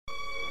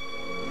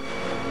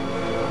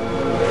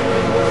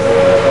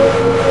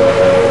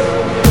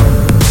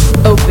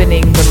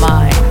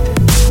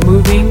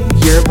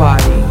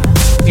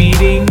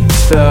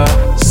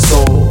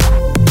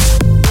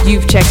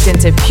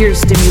into Pure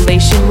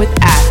Stimulation with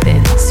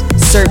Athens,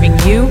 serving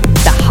you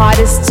the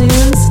hottest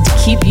tunes to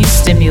keep you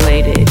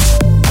stimulated.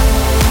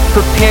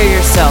 Prepare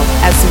yourself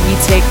as we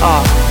take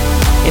off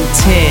in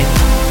 10,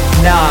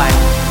 9,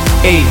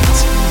 8,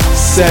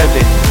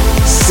 7,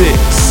 6,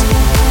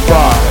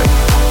 5,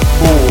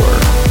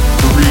 4,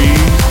 3,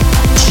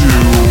 2,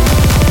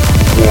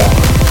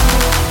 1.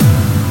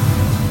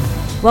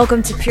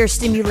 Welcome to Pure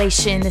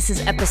Stimulation. This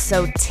is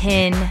episode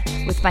 10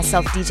 with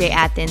myself, DJ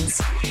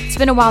Athens. It's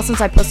been a while since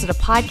I posted a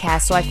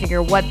podcast, so I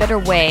figure what better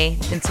way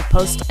than to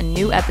post a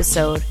new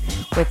episode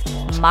with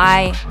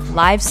my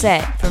live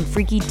set from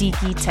Freaky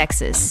Deaky,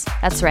 Texas.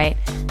 That's right,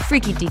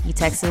 Freaky Deaky,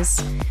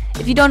 Texas.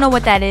 If you don't know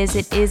what that is,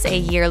 it is a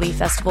yearly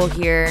festival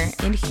here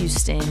in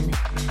Houston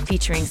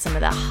featuring some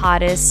of the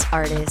hottest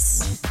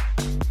artists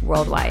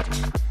worldwide.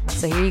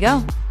 So here you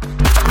go.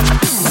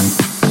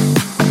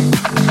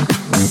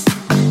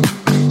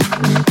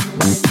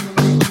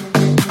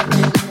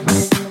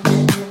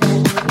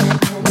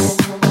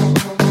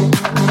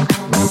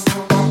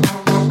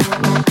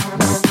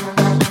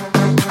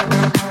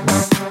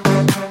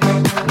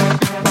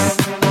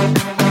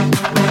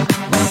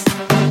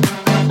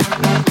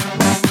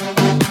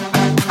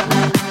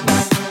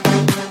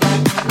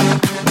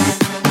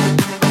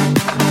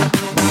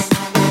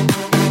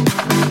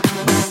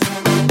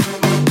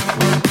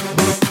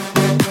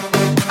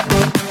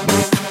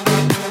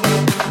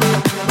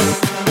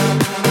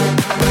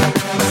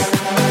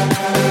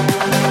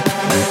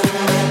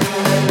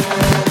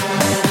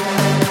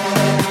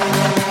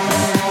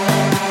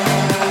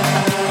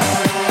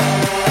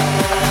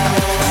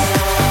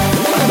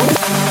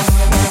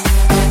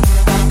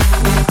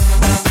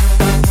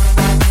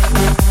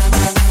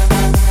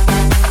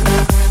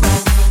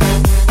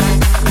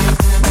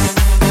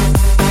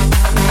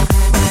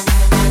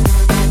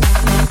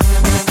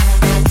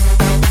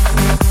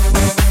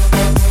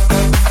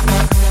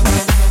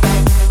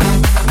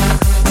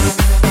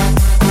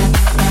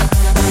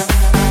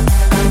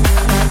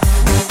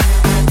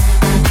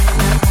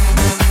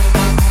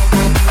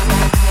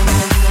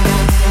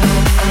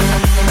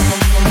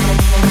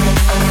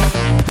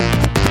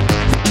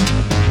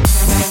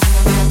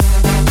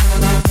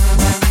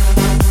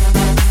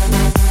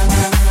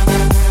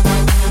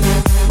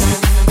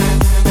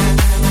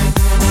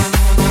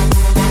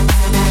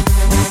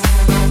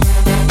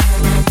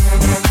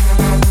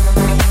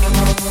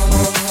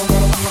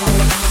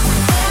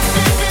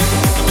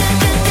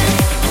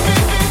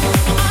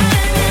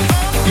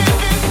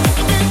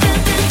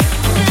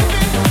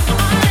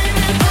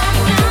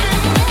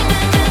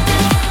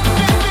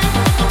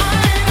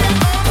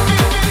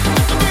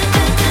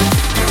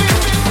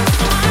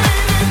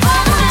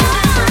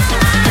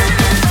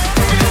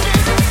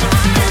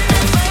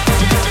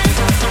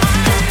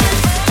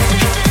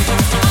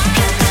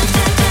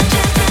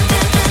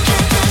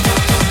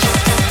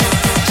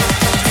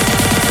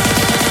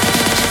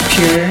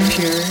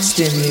 Pure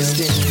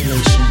Stimulation.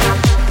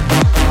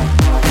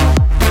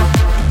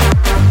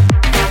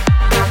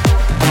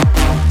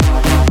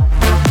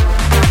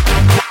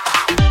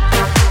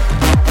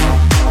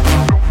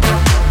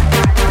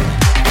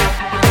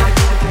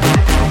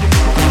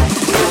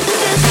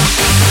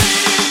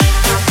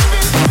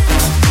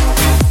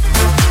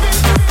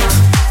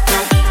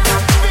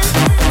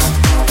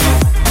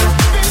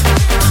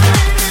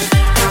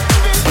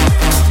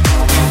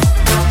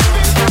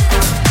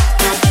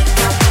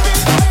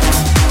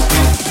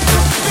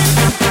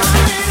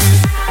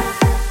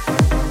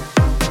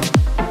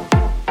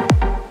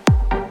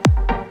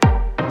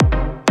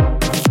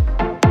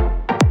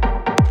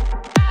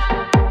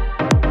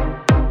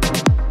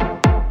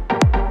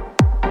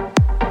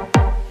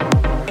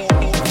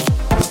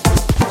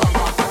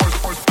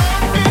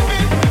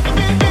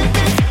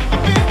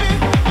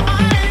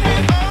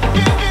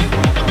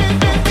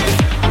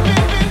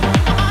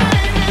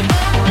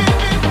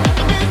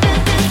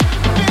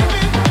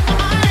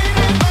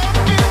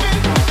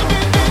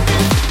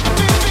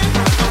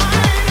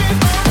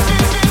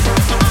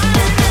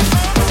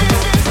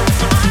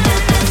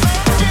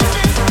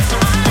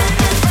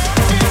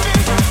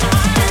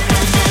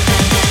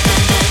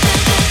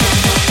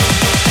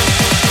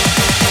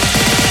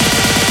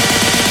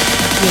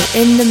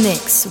 In the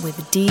mix with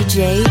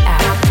DJ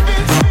Athens.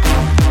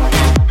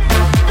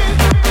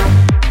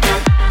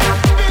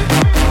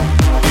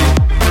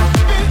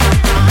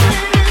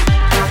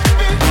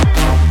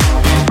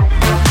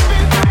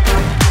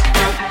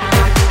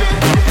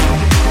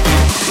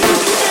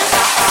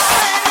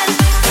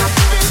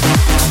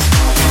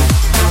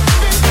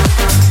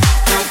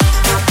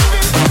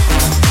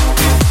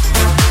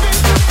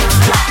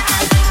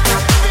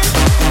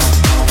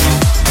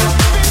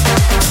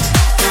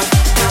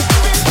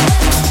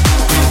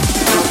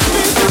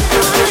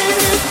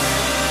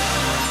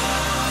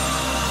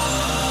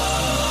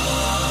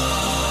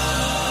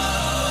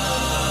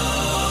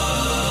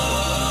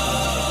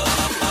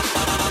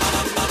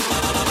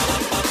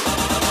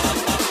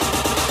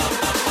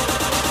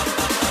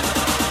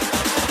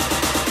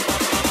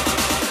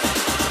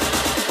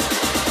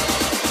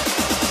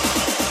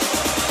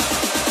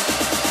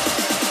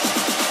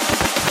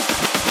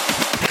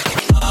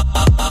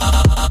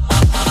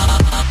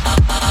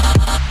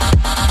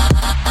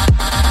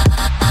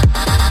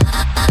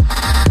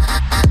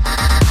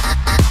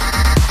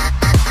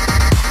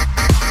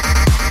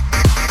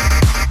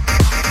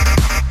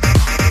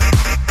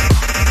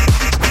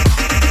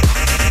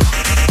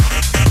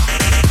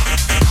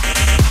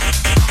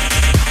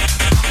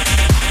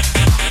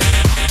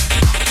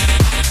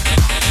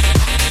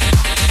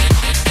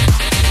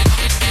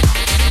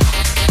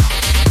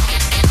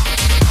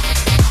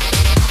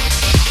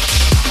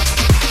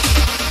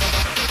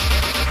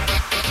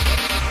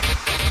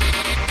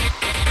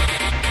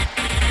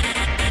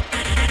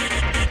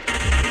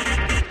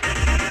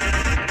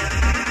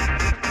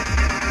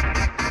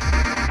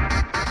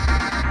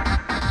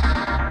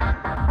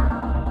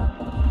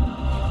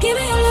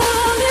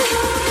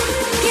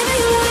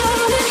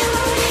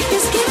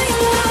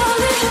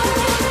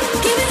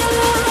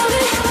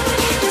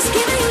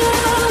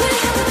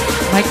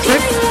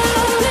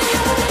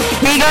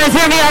 guys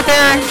hear me out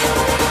there?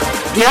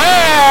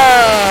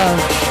 Yeah!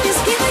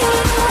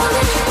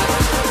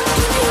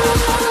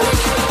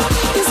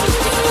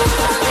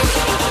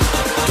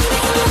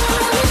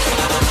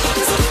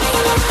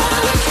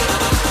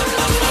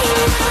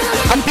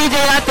 I'm DJ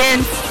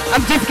Athens.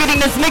 I'm just getting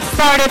this mix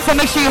started, so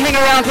make sure you hang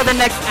around for the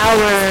next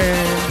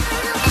hour.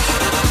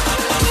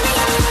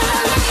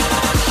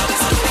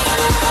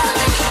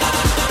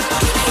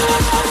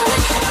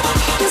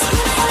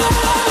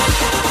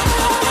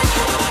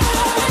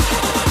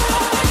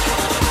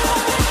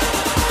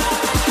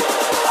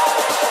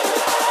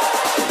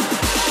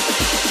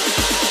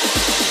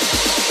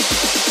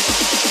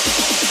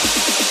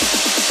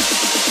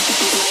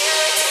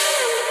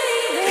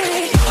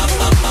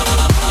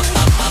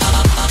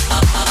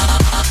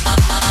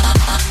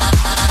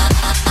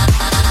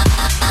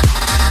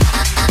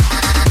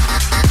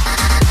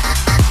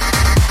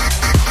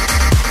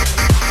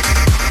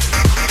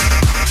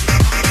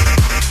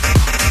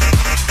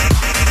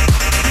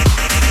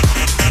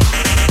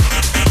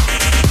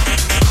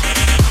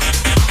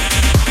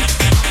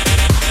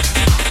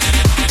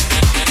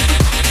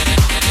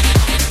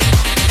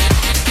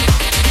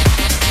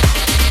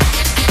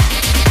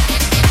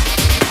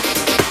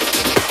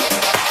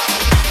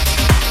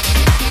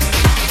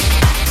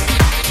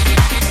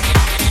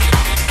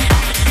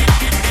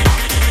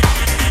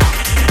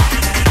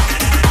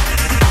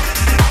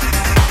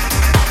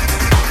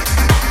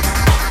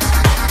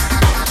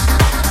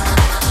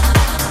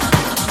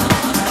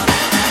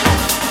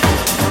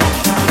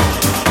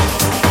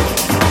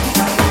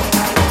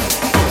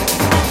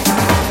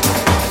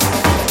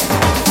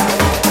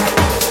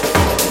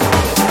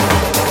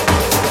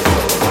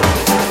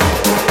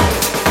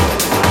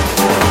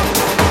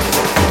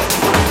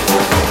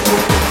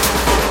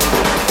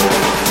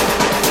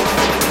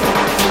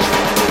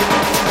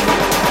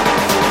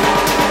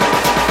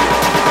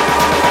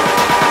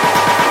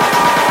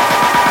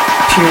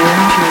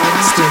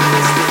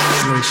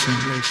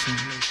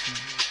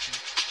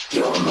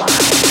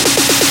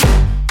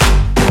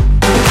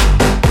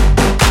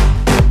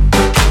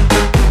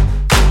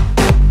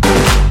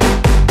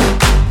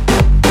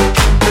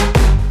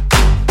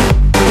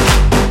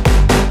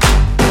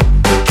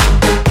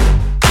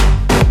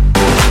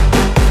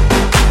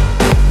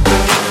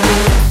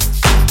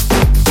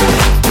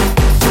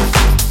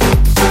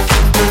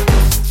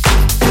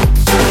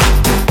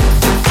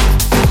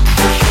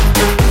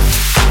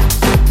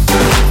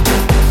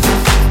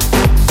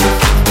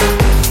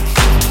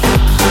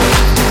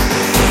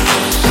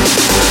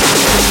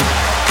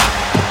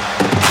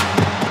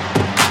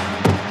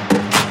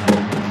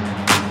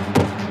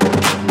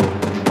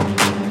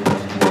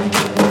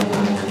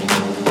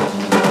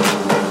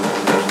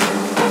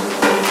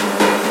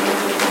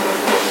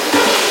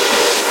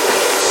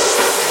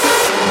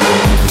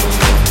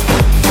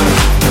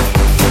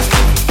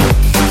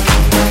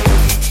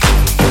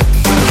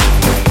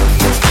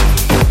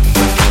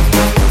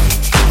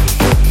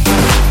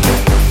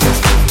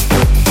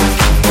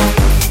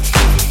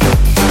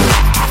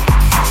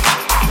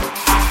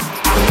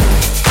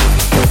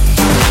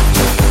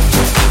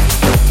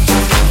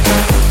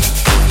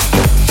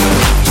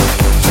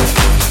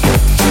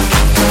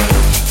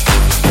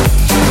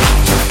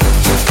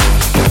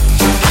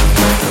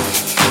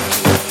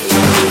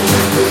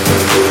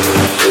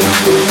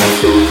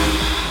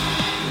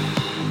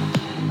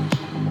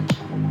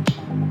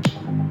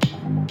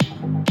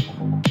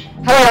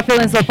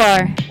 Feeling so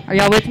far? Are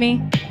y'all with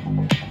me?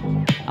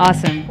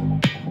 Awesome.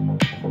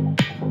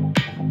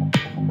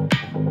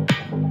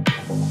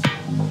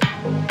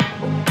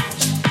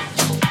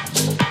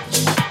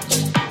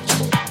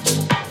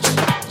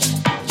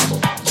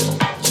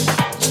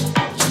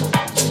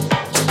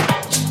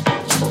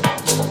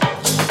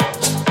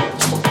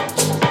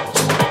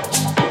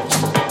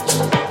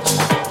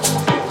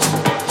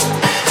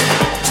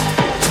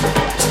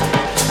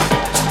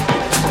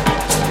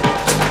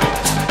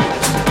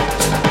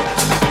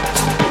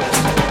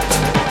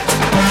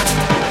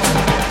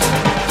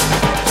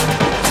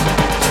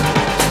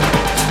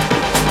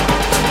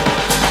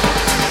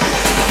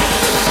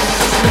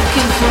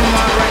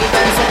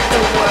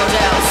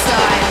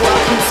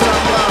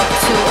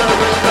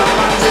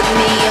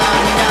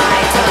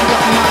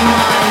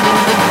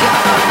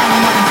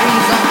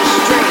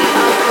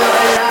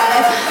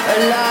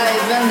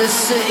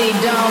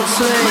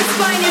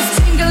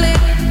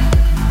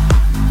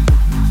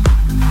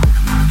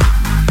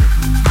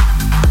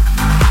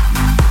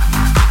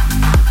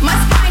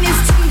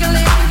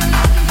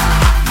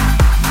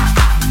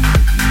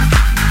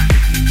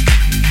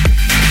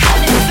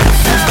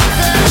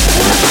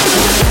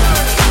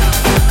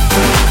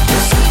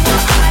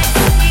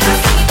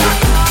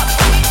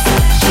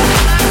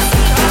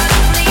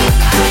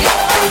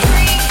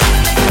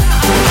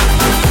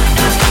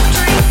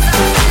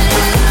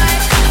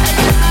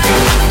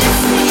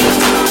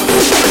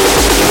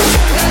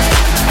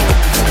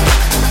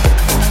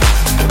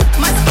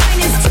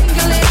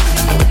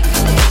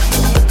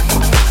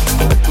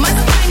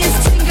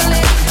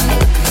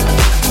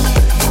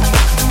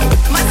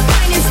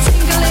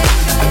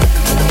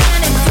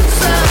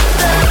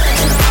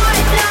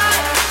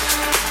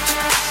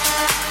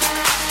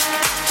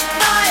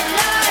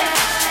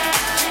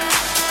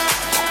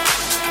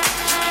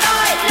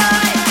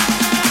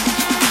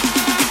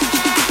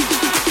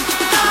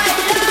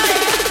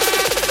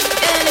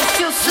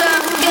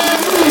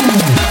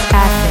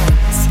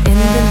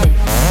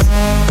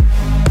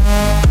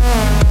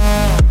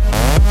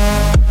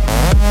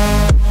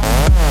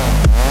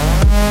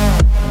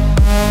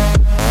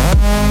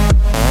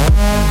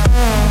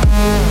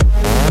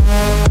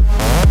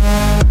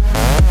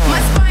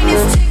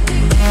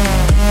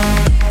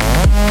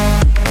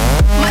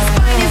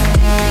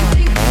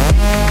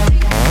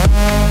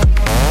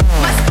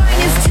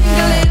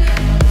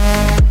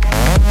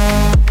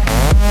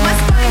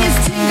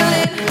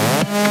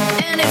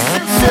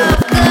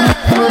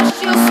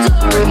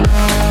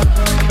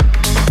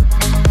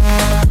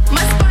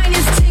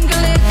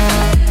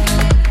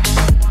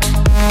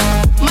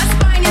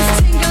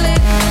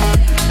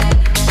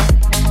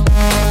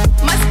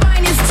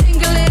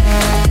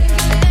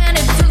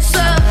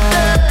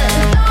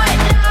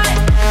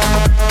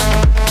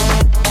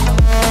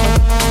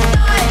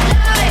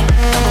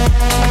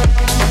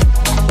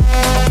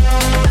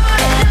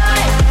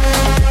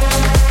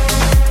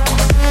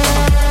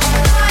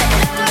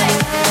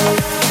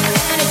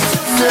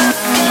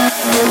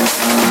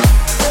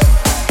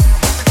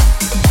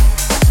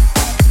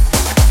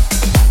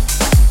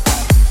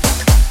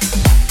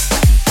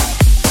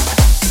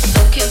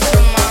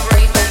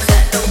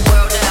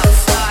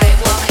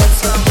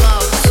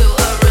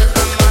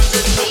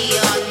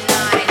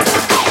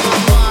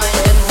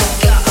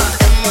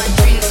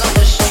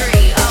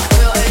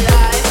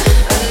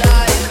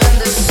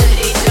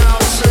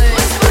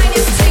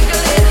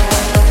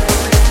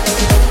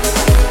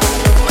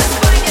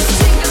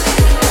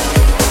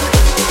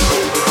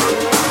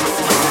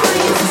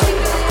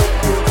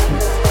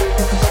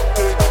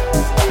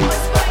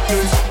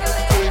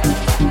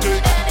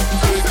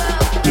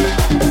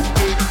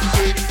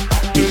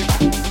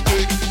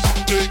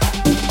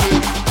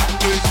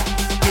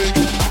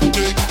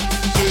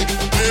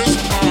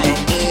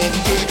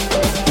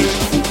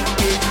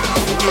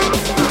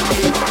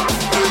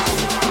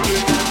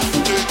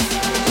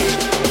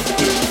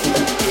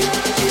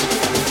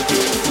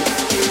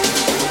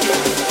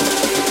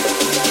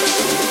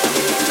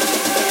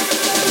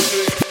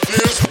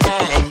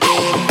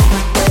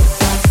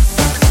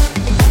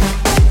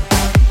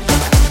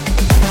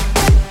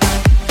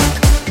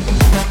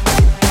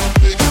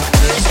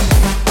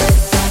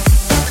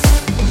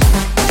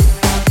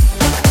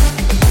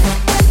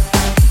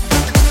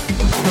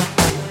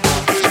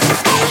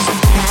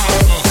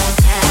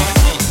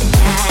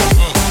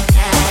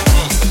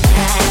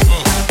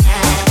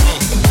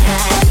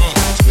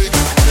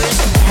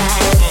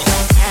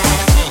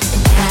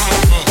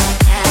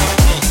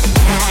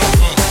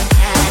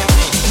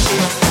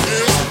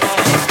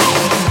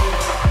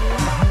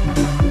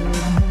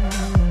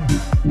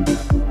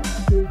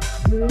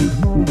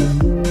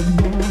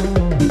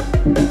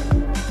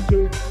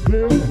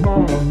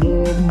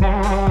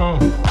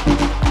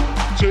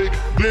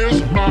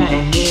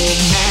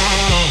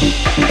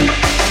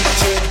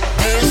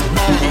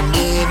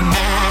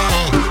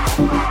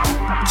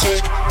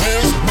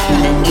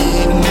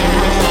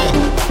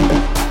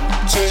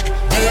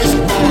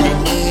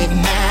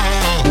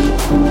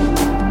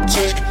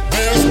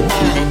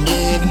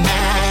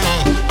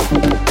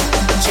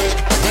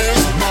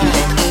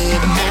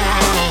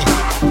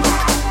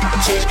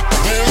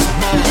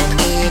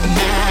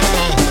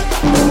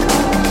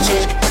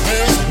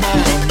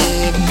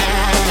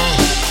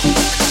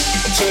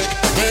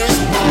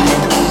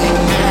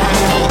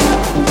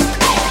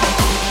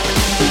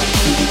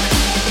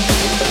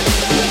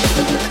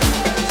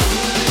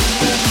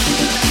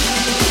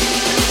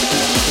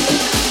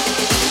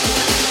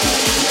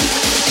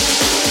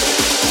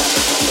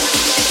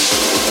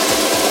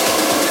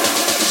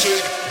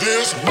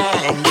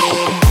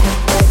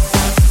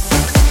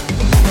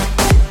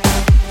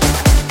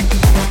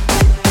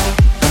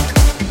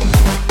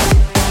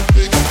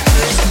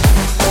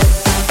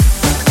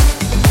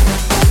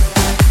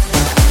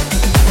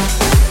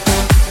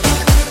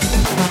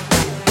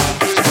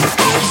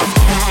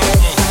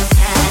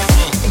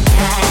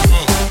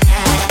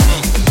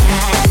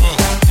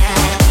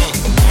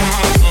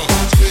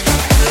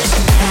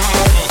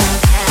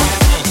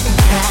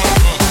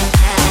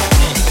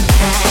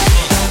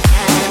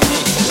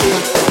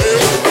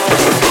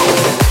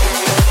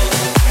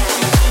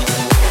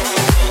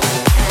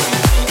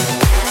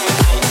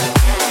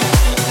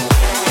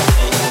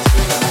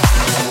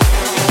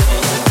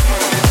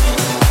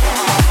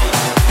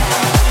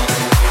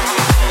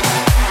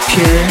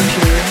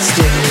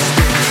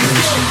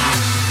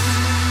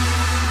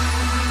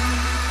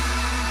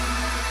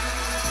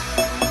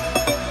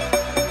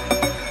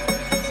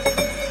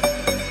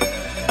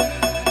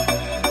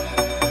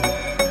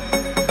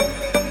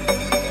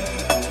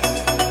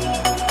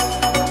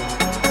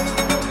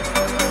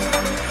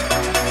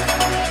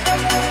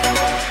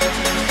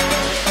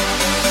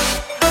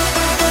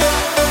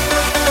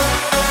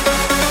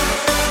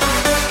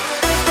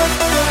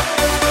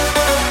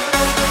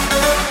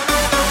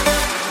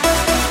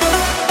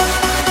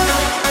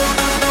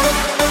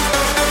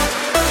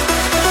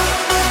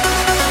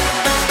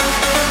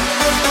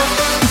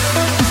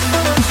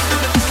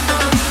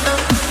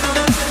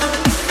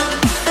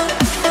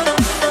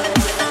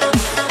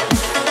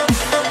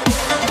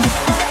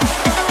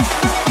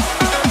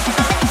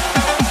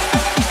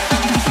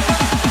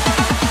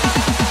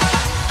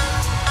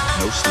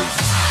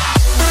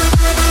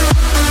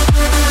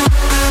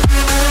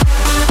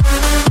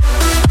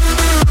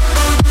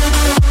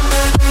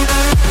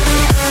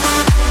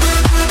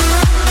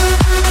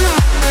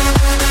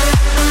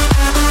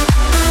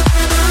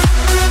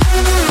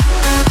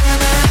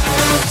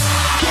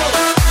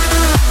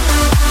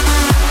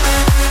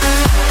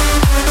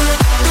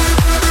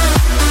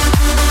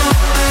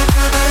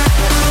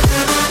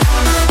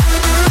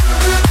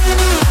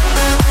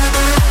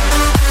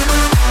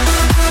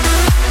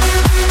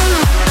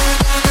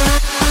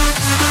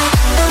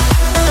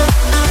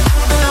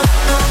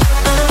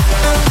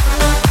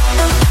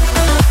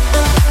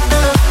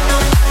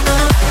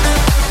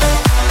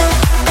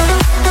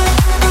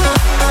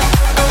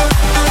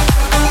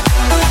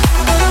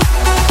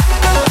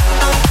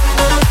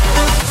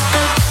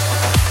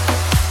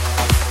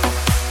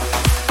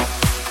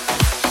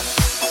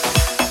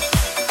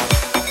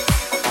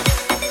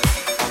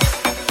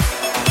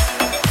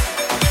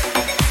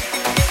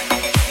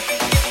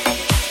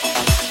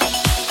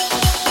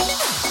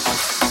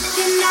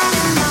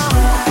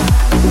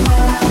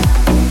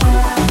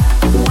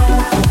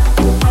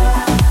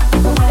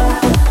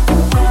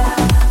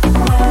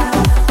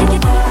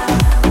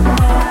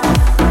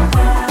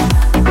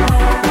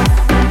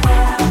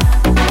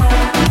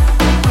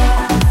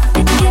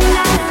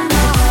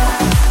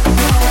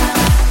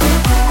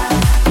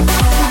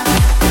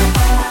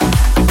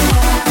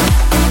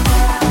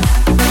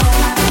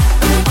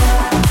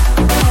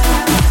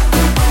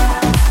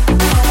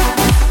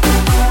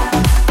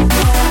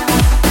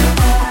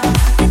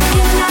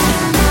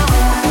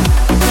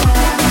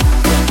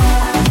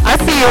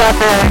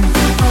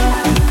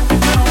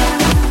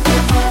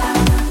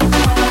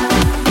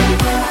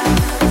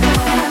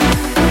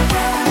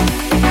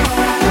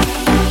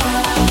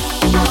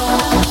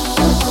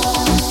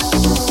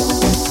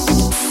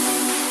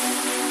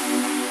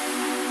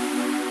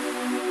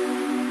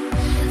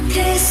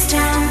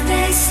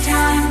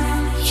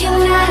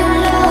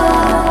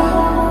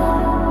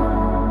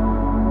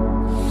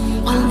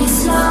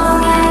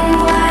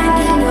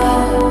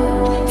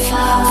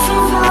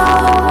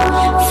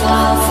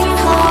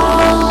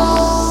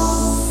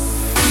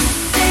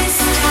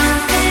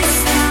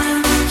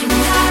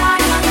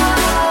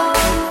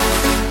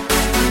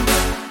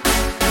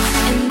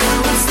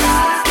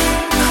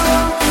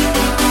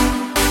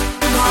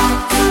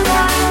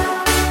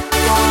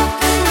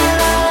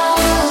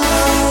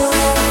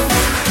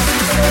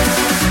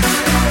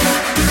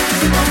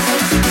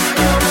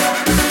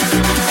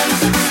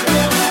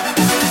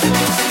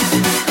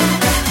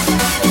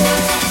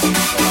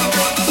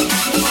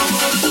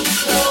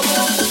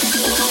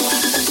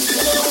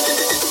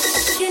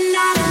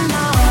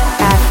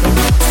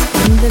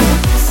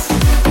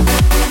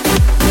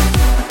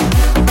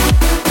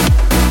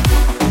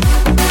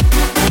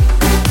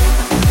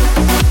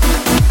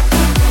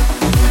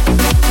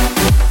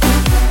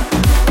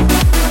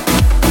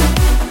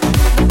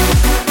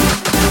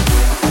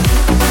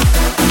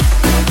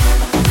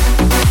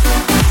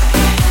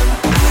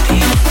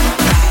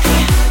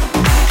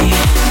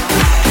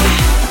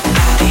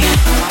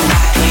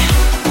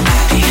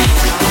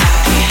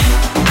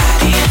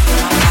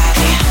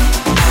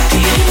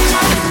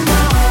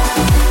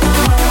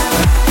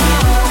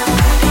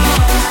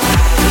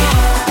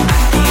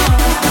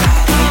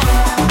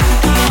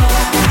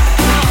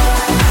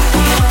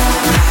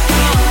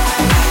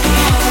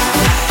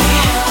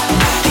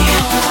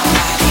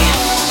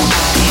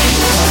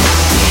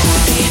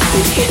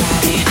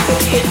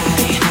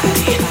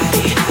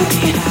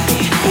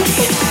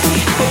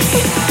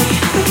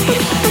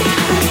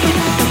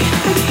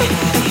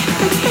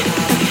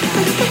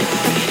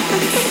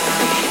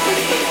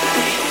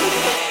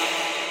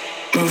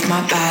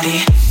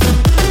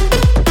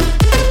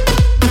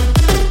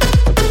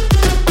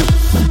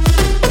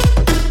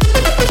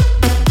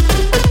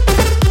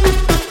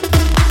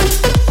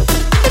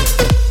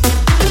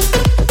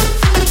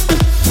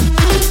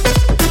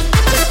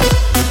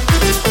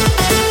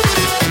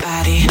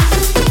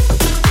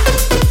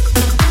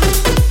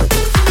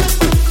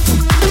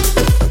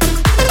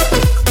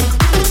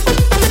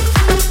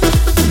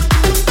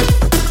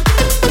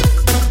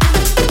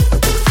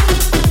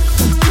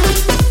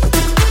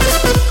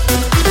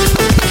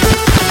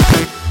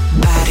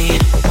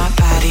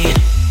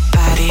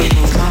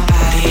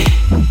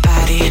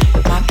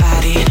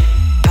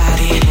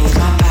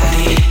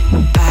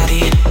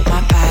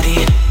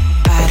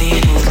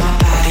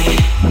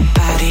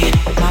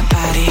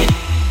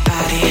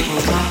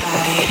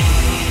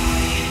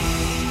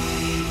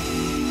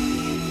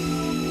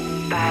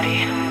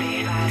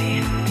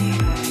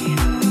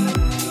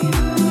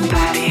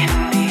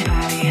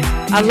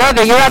 I love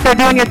it. You're out there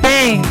doing your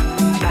thing.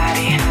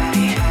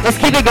 Let's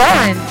keep it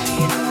going.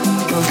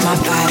 Move my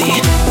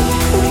body.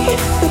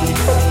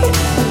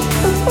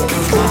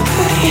 Move my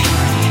body.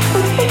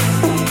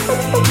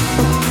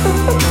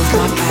 Move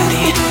my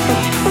body.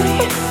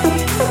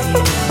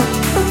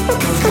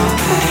 Move my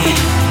body.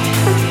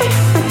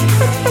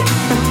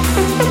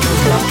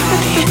 Move my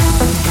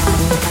body.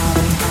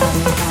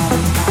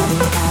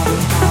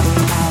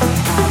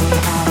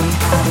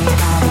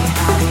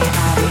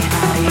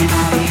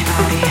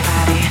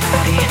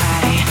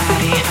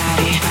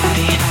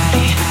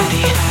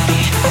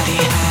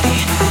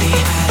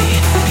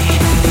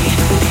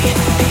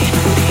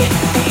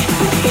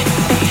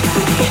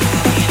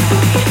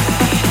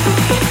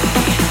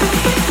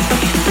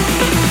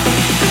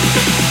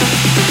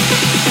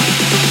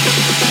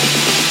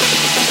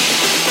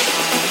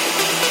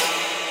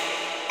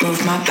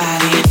 Move my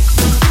body.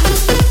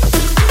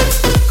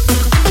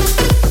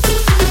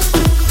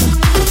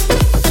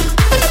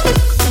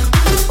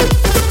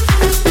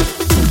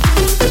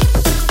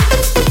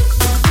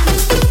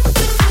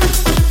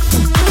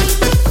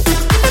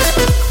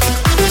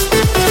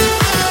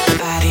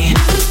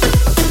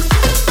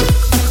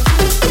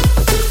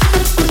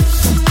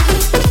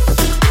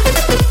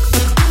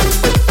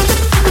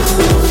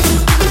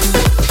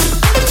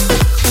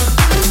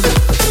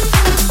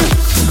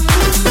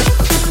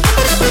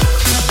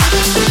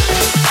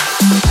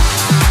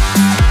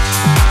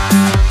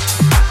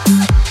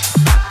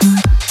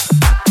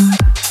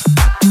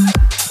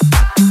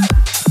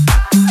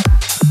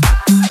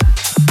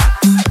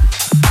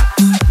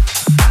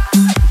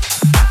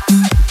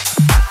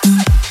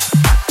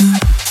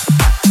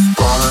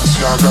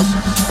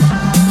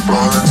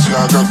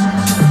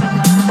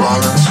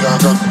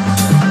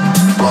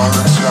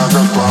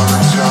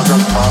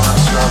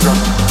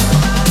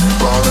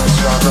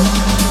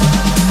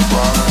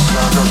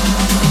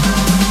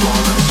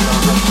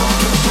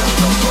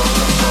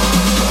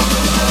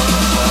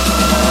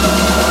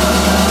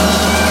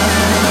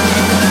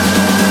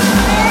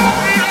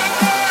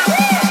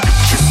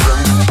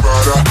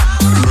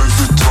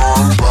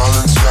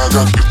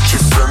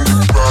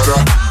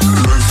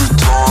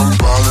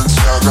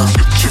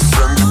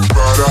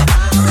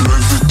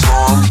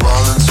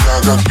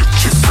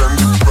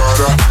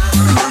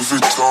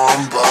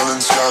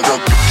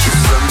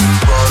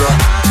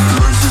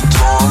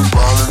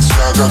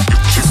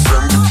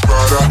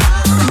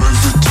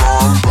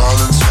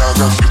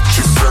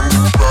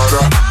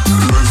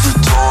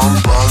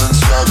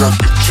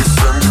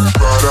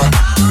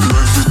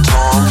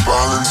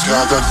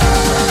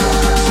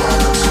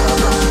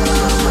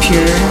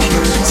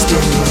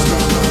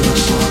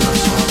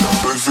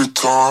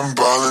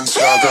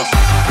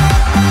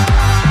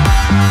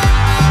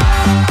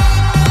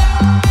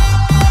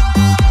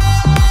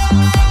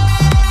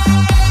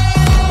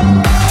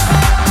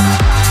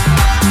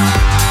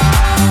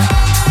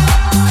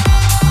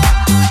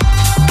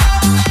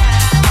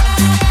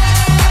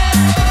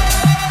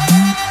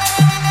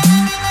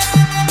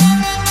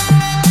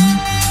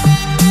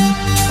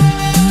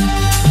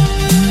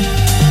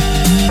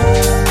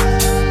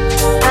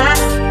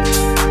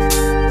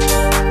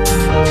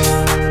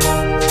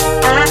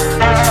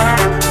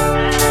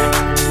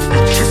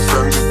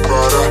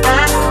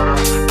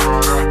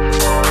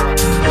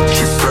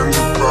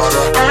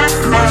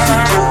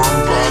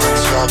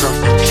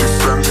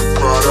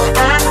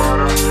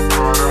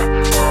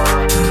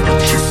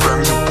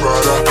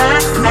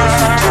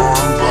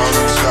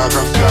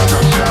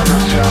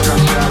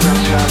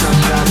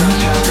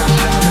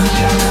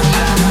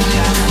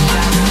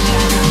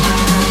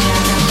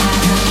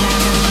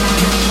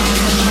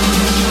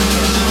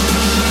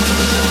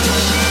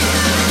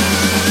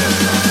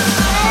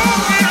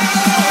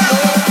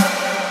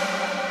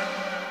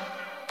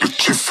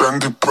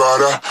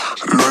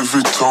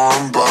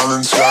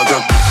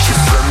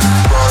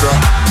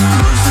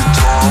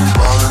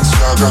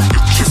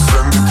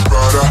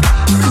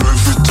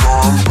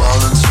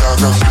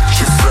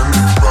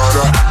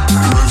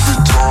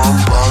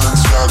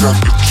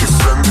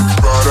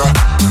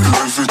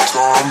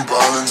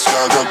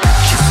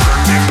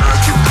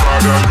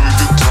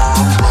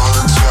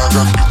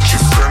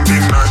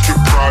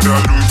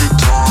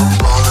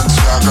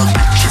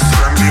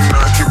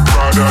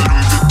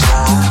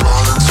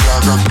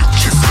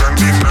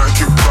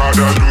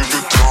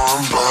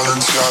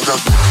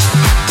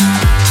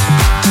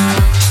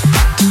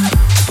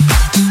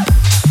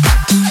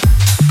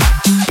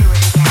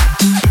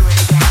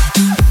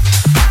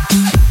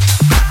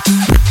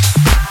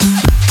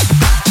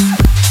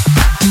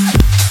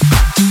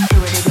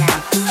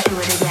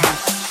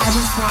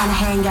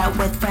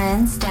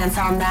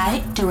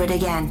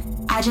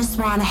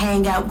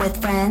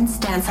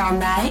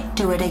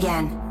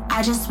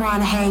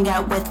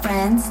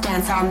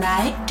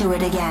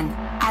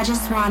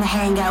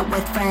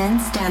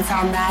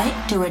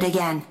 Do it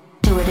again,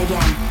 do it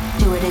again,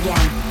 do it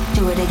again,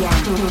 do it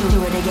again, do it again,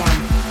 do it again,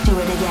 do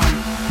it again,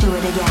 do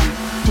it again,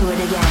 do it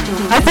again, do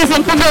it again. I see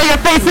some familiar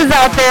faces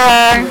out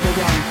there. Do it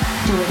again.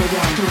 Do it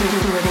again.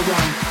 Do it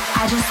again.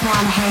 I just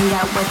wanna hang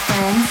out with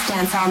friends,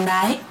 dance all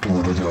night. Do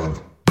it again.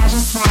 I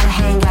just wanna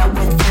hang out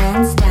with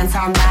friends, dance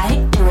all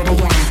night. Do it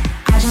again.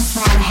 I just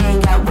wanna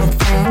hang out with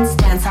friends,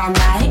 dance all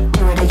night.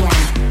 Do it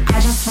again. I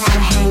just wanna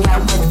hang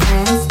out with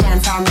friends,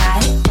 dance all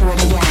night. Do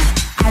it again.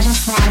 I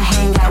just wanna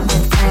hang out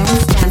with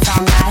friends, dance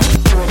all night.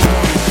 Do it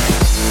again.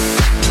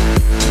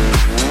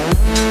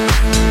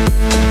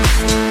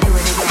 Do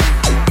it again.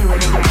 Do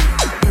it again.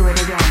 Do it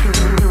again.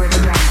 Do it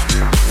again.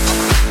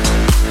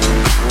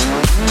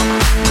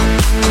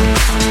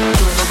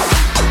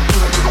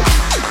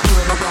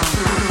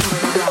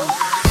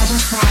 I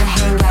just wanna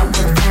hang out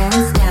with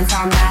friends, dance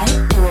all night.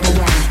 Do it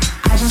again.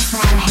 I just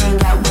wanna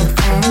hang out with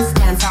friends,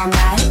 dance all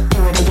night. Do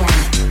it again.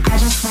 I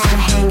just wanna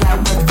hang out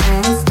with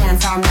friends,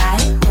 dance all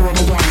night. Do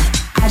it again.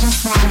 I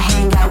just wanna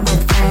hang out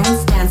with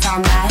friends, dance all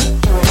night.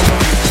 Do it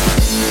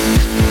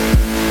again.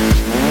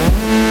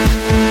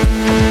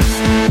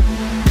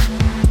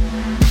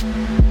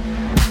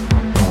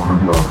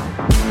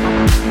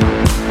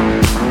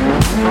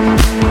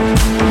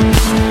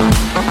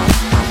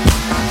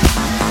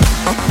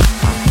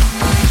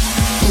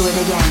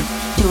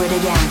 Do it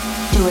again.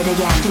 Do it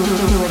again. Do it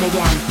again. Do it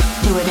again.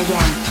 Do it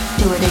again.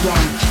 Do it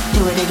again.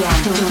 Do it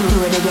again.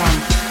 Do it again.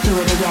 Do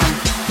it again.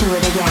 Do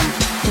it again.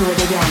 Do it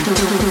again.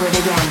 Do it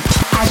again.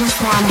 I just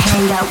wanna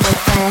hang out with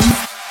friends.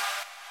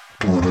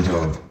 Do it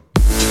again.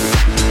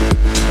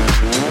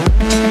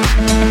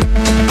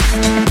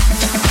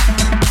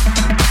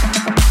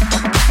 Do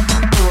it again.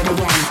 Do it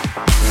again.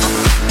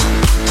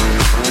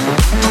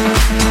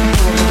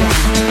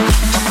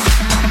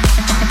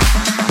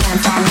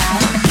 Dance all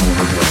night.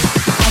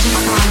 I just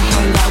wanna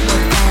hang out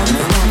with friends.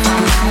 Dance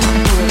all night.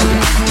 Do it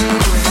again.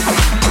 Do it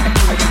again.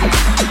 Do it again.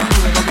 Do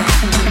it again.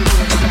 Do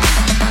it again.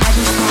 I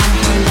just wanna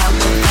hang out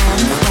with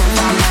friends. Dance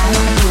all night.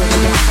 Do it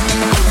again.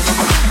 Do it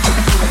again.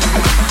 Do it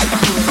again.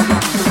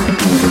 Do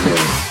it again.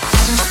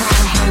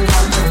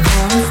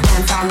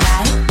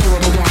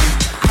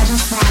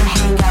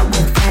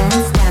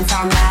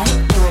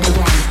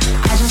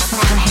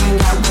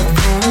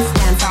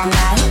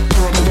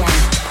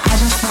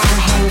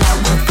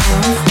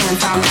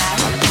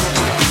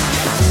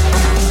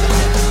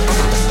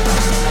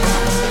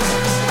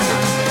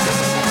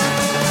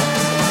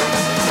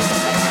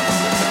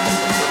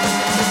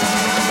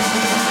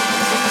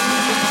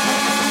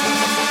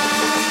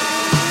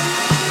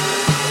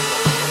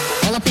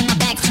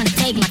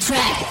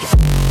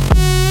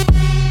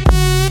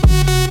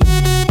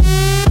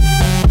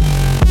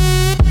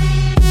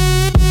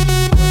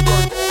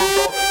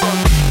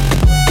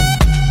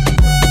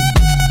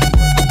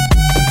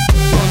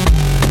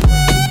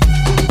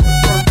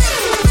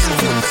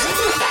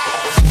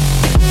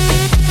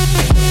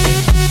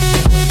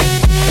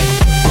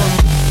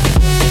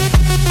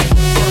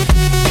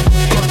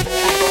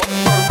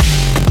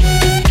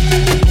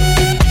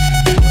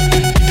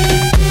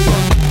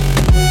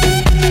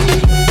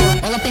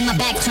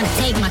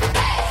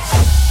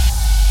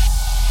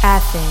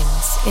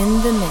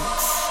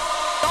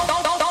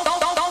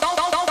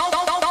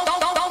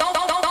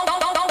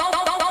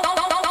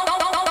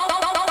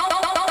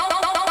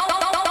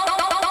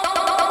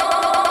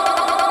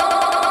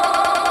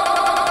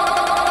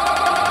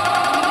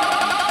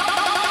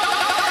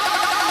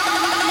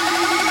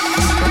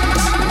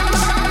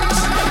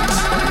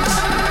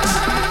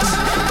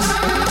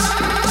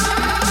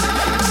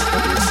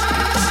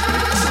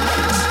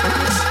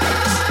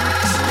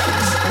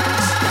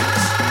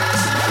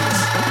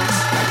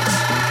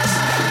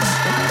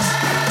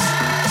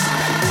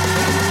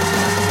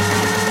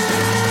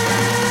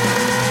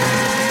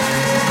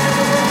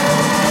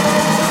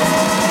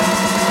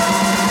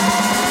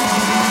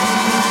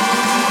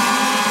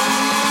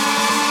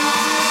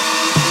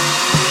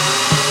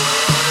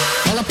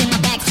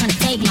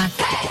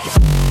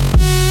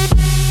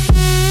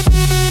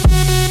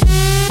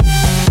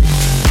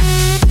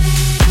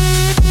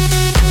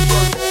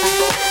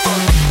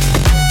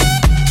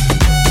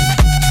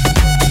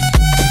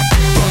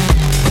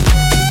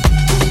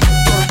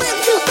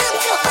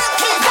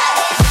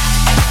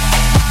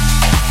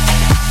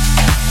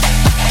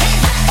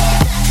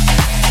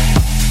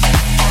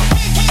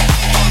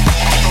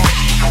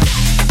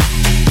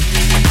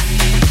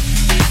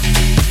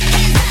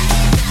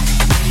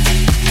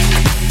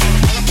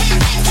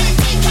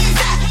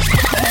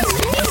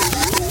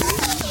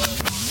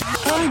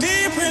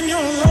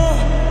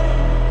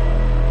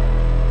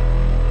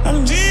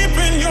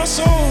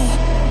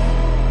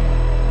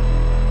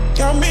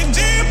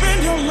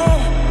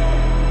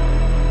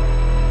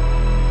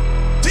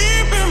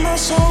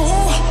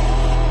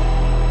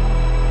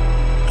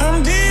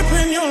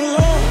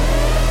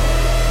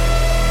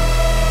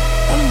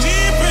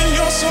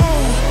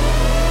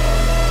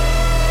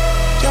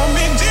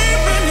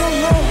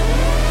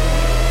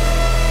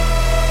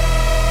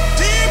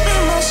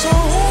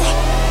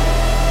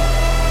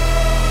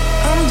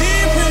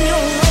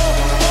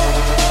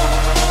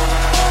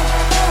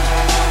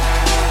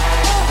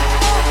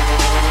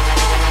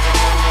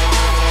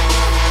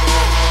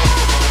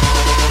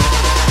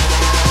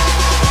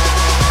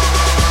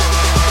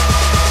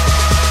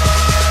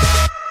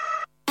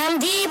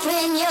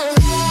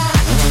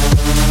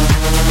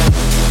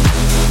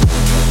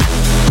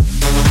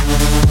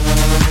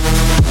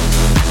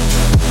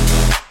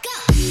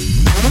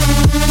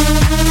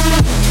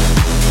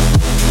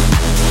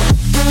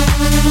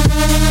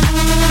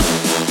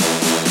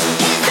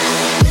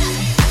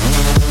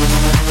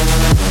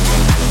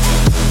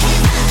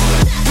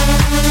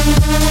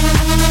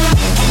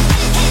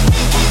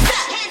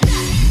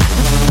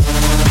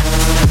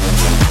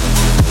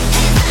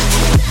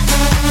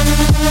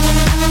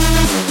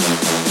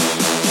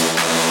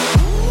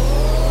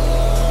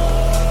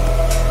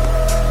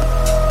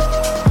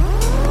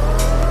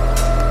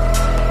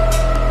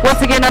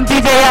 Once again, I'm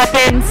DJ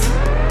Athens.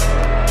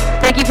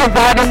 Thank you for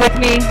vibing with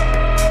me.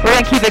 We're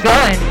gonna keep it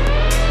going.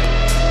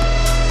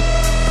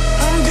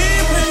 I'm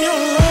deep in your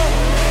love.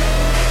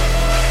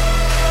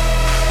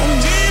 I'm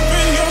deep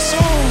in your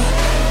soul.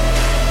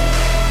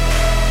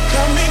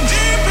 Got me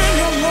deep in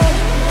your love.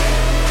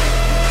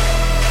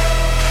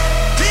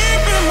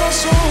 Deep in my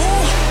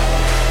soul.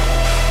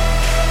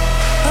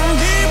 I'm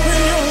deep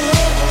in your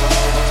love.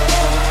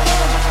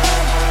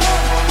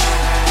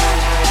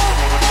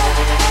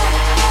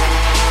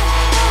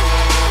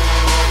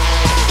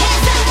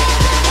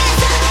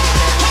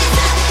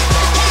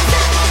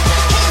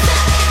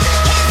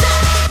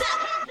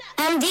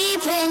 I'm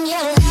deep in your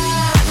love.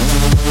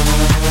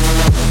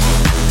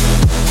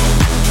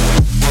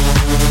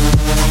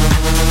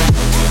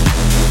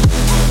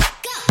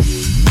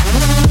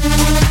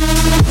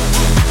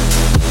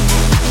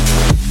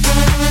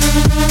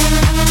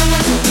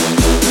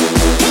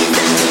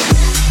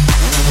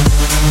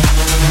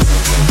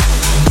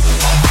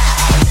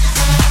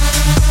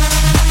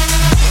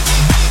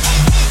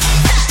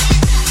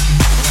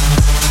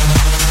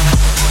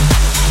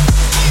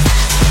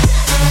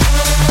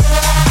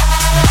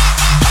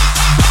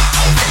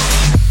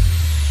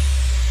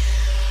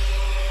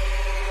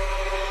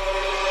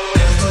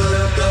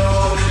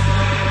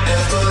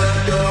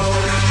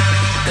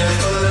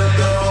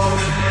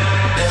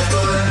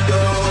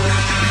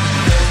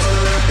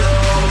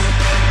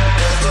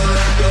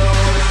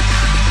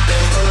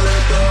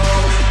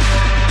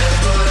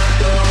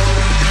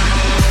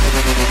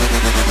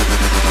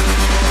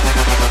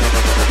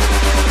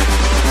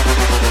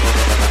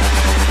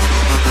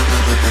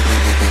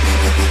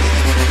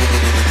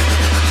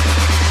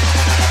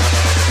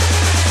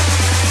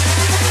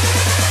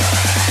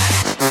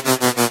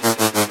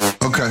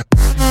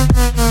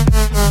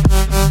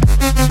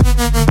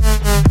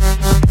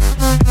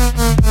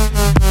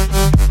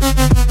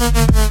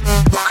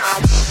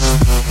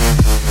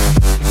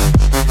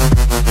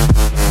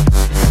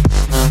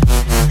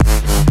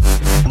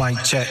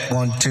 Check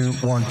 1 2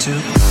 1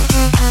 2.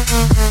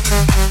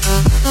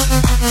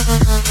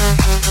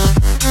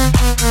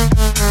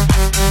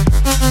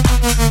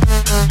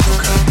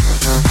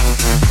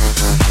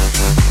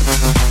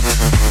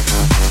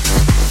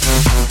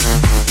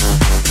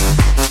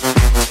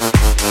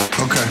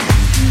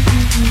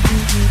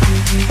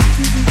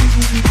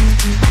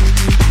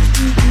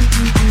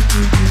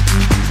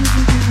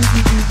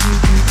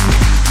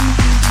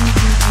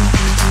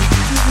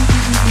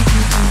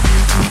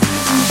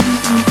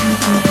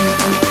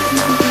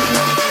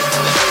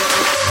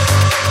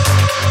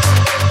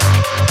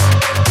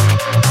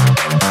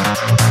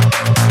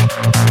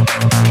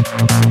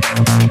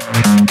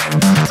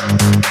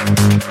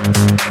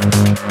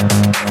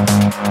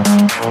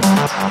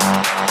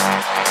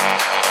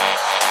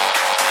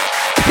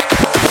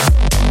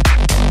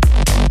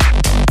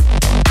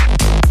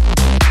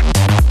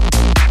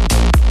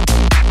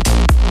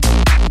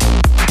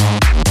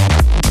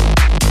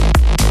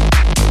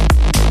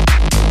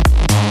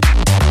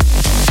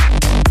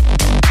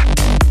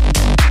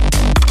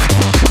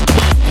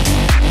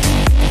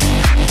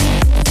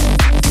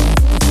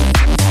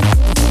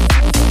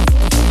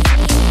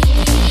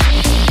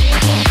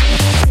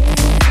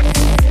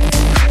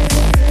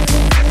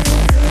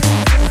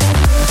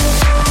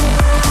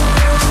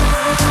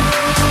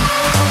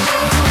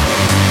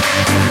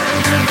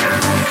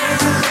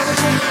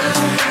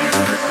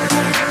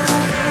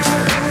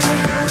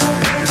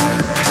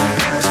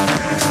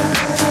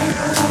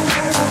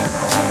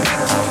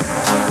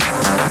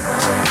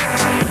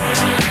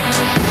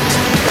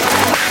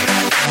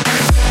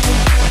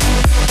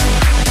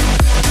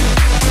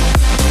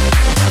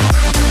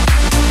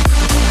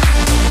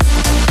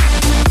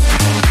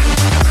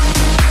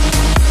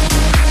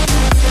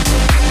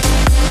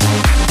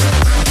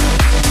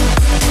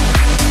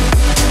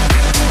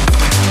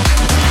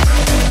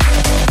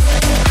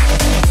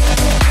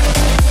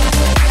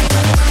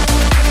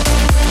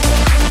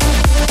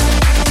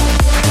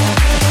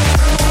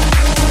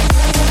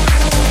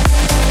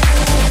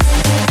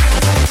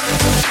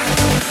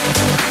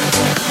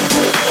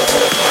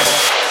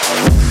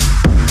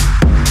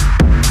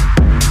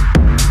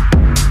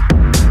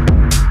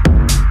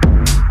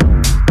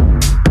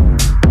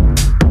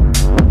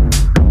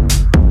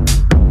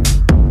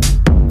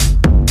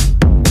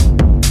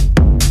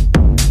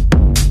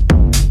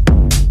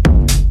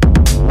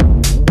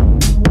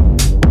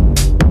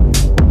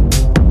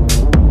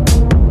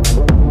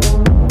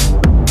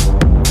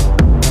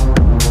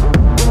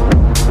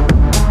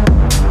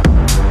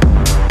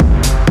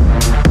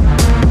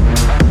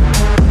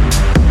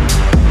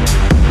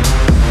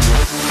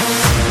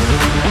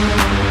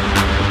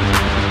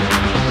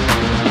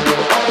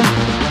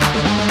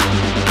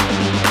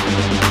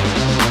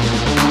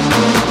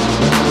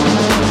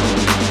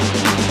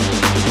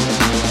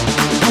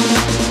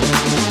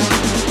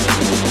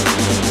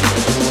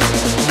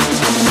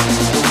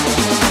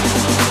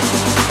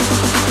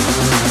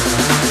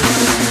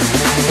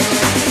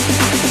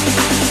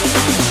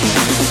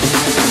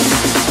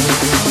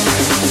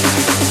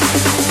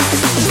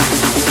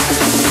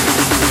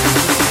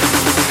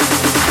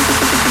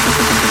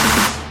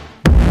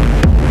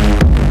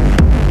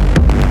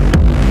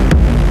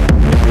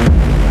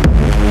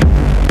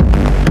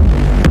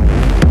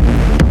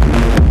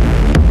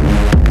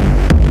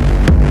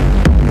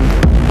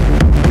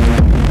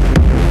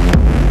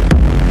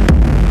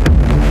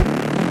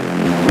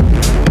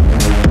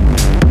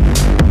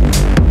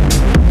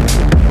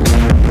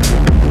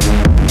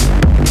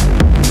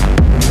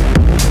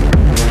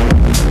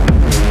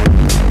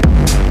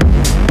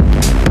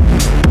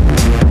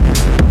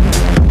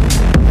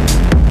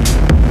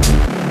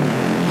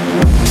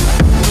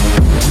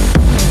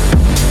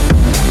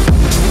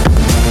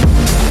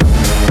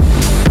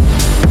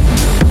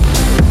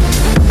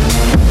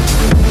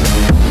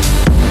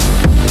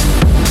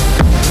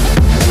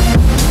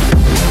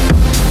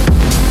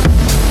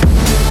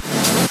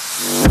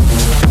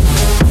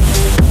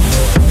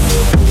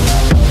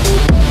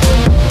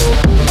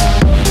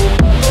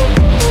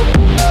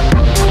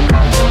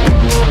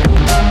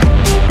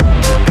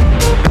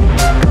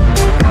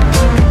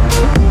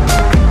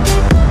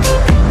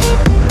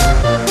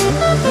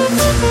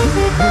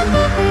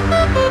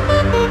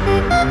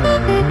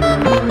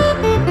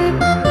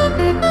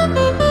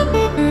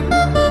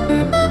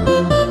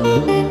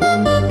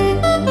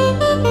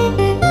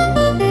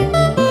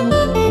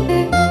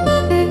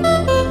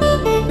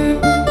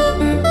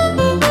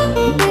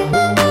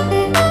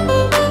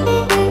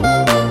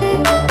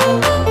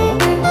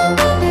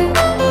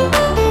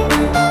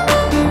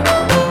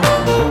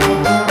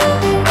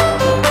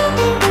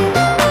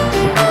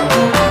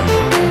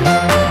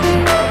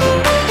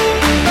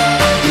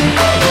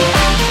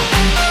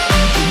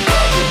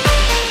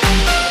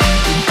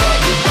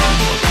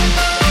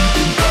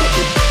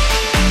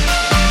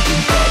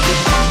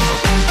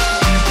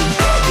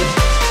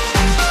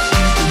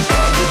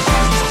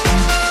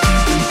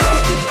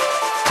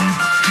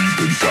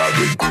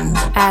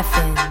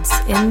 Athens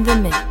in the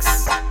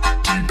mix.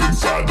 Deep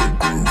inside the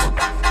groove.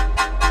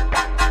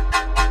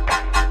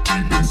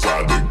 Deep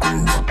inside the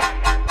groove.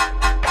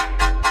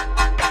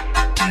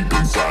 Deep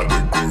inside the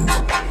groove.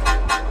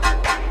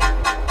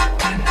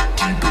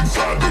 Deep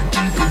inside the,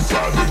 deep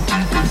inside the,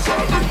 deep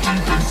inside the,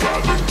 deep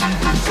inside the,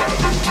 deep inside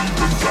the,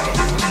 deep inside the,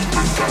 deep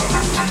inside the,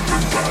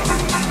 deep inside the, deep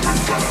inside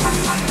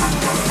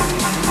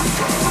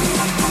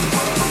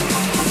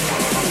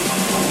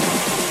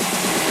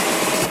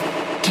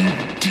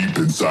the, deep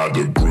inside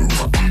the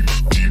groove.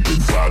 Deep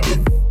inside the,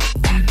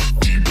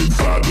 deep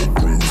inside the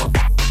groove.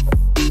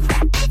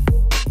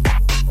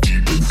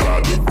 Deep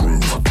inside the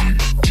groove.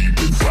 Deep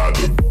inside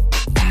the,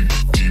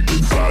 deep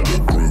inside the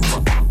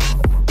groove.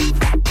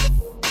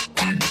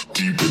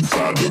 Deep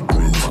inside the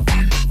groove.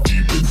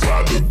 Deep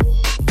inside the,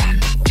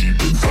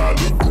 deep inside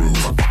the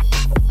groove.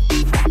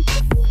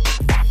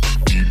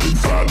 Deep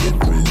inside the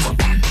groove.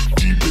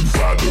 Deep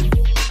inside the,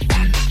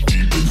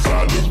 deep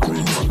inside the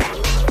groove.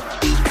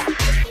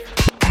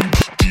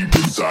 Deep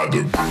inside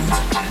the groove.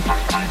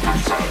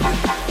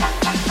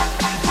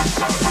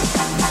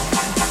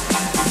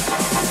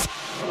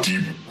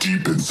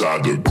 Deep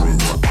inside the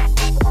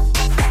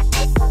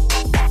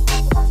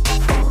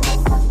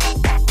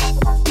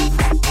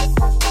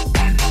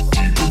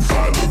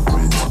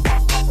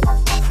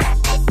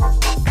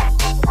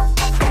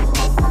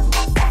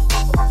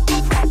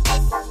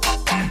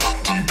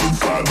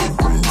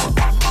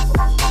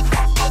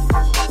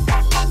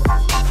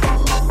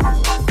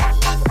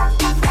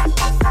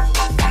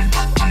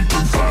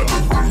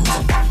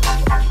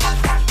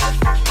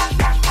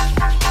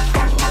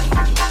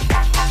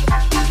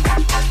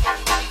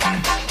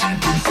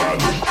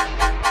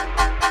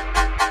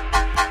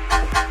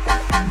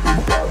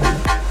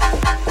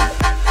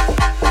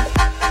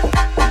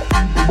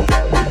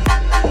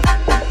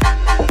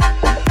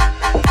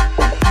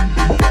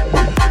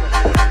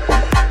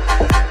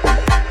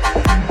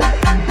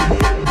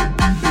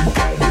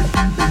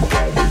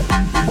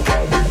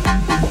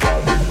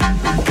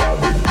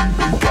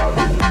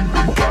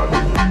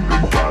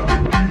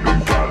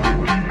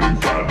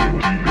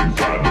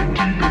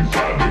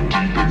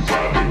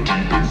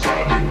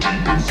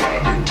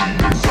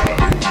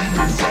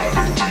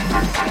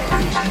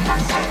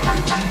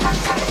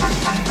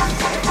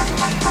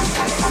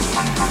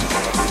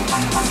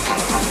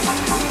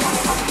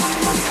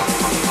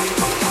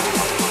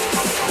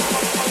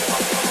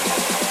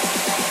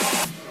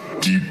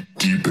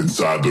Deep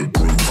inside the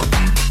groove.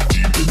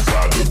 Deep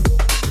inside the,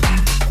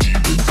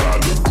 deep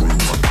inside the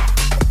groove.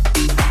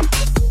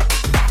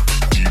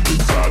 Deep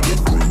inside the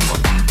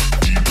groove.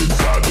 Deep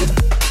inside the,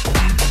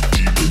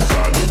 deep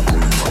inside the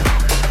groove.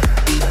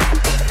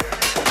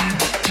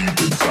 Deep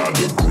inside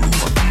the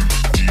groove.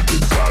 Deep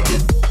inside the,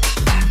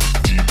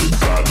 deep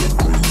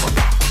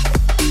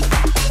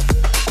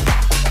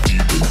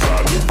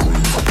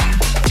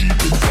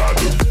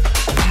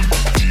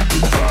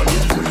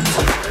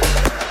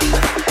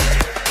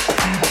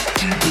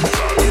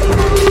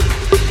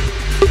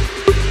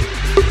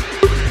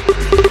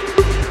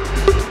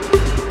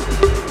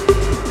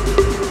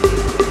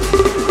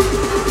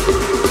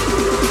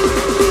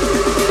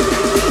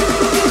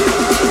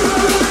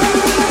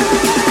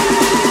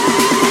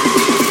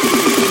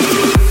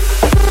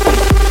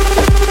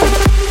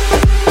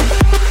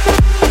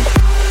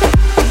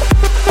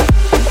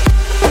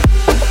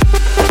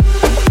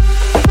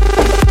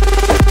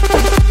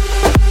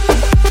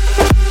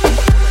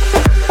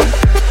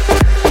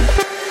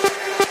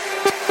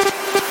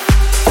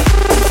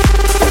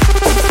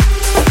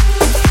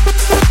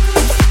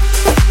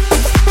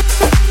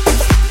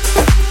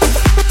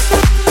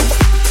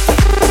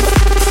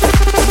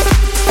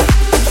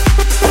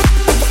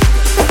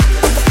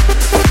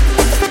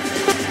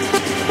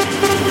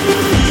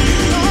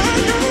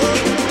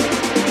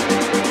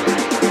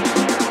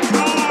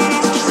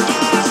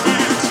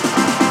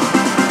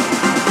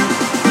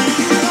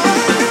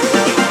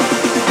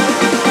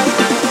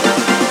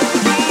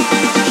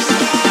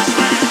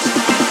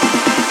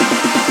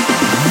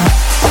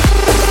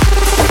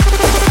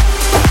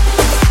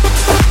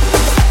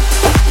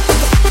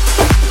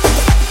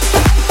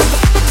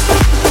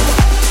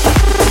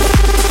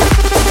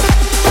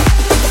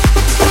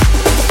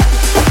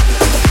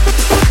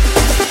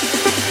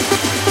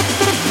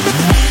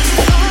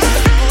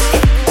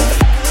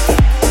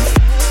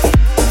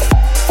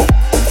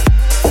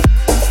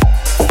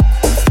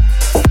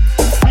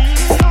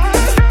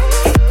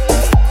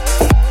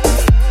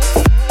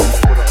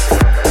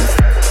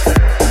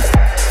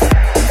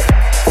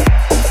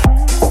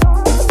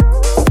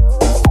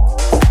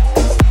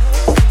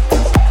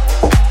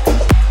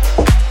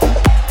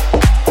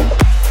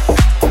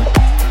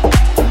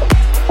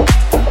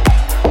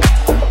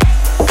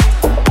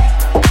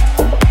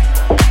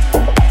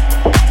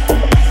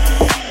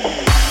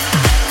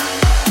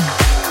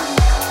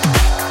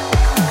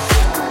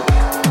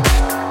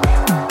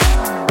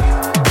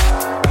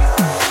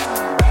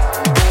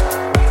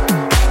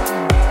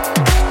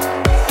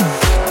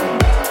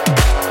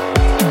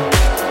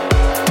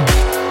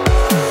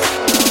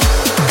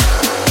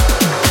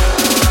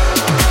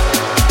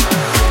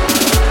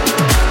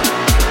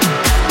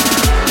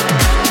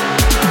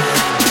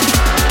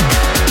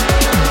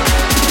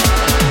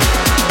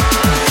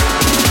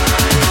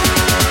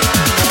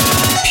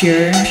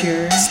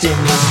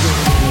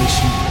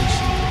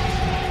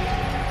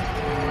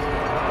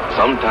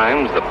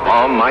Sometimes the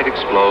bomb might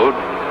explode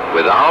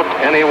without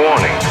any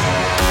warning.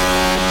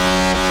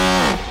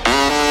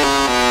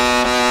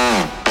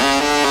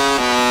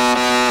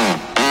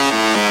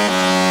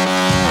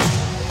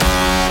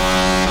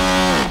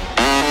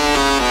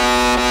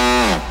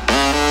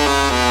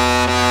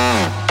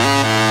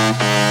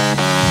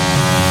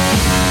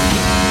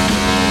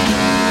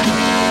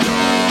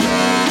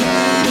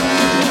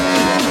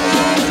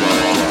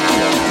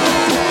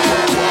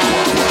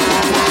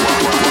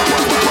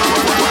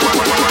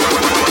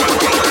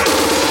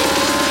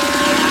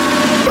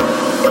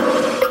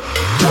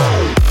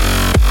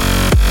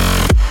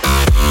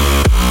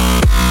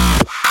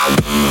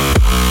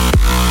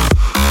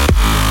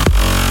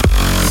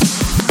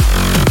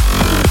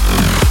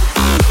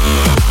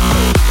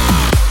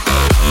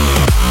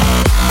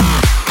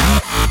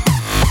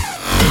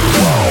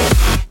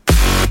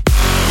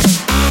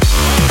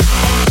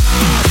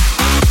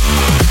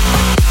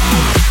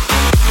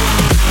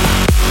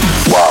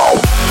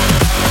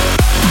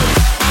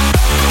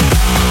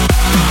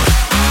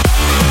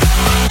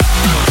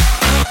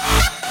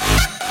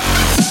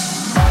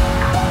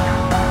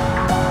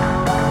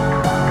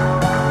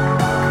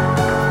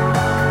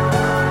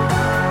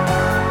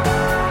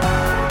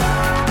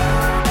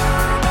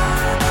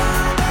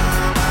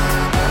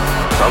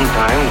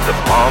 Sometimes the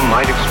bomb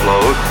might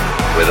explode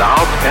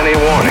without any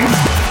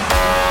warning.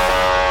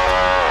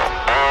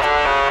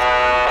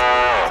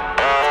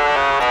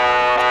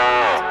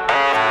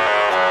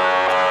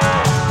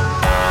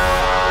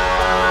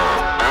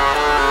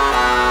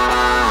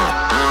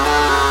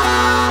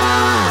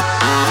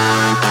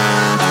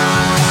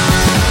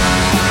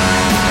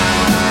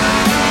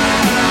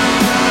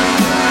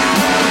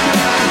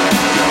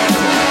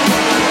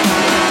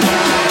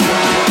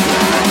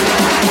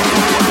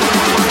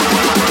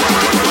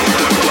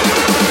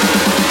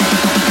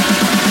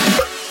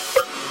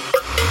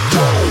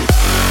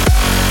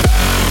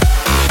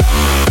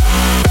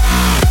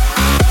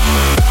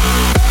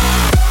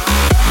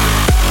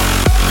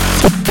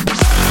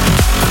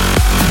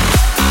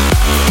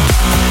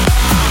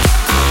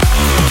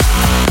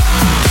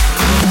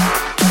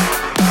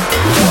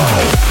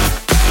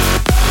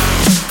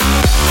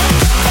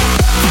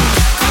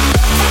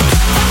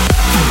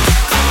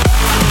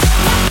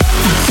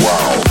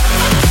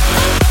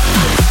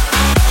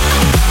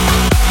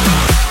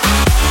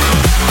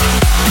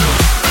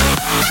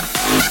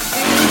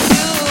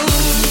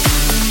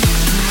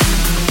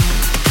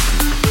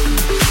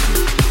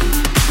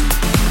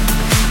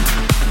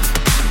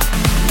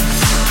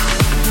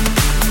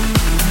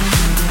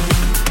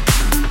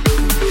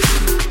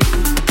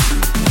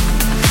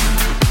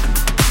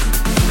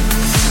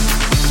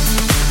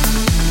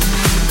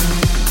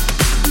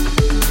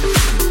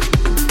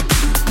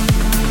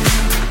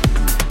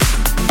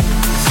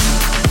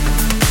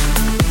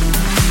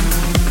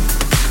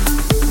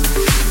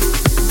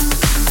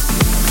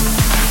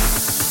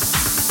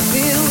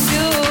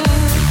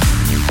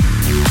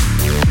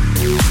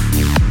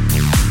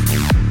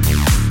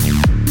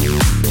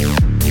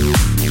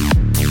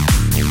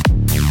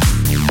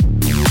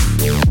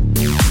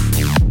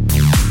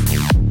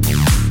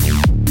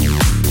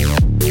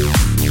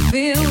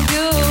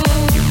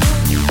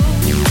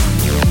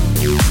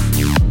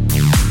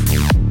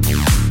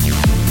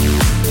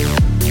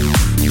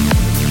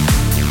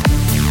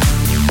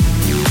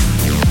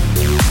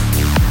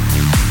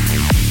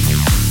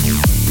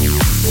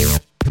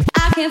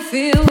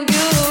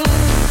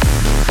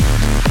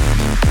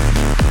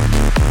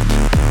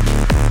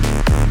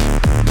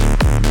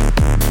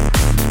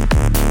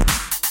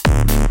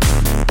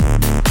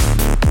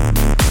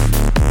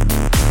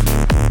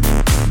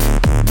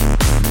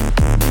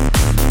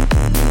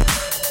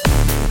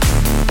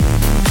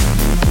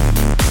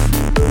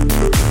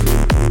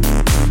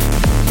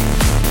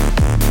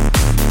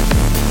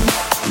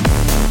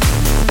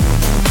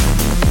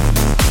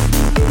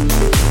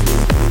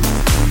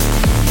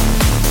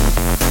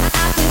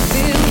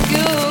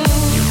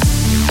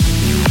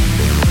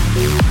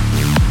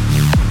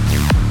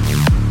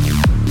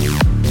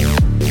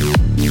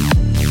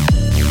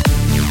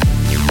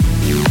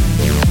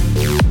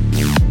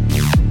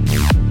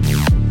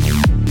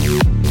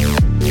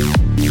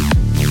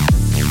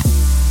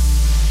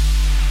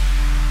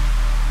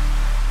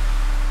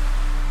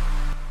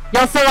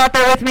 Y'all still out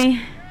there with me?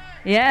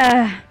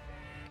 Yeah.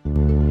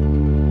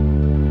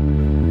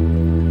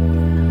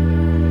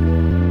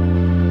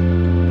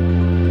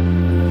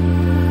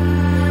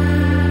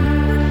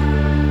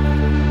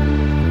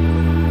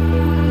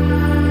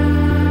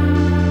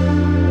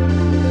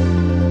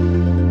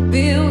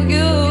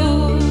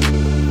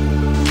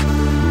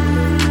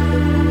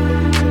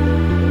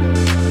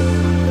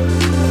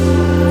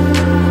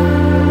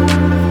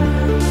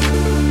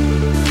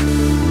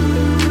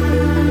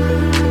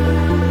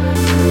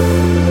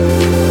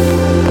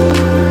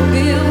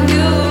 Feel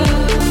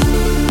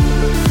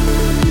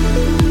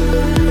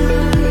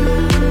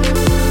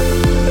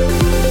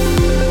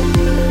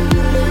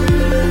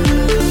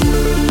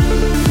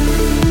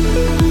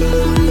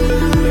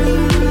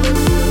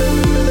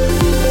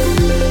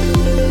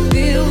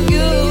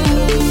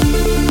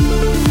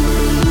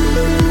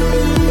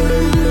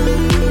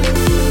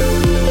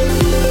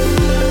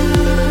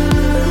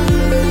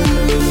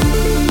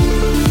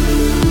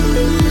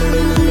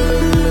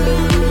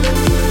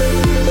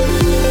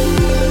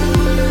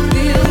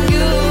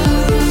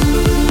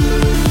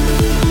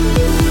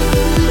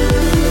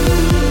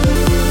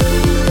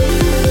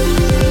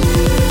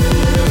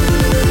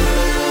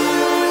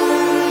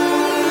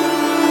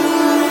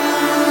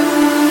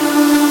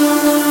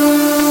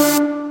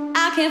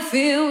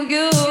feel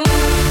you.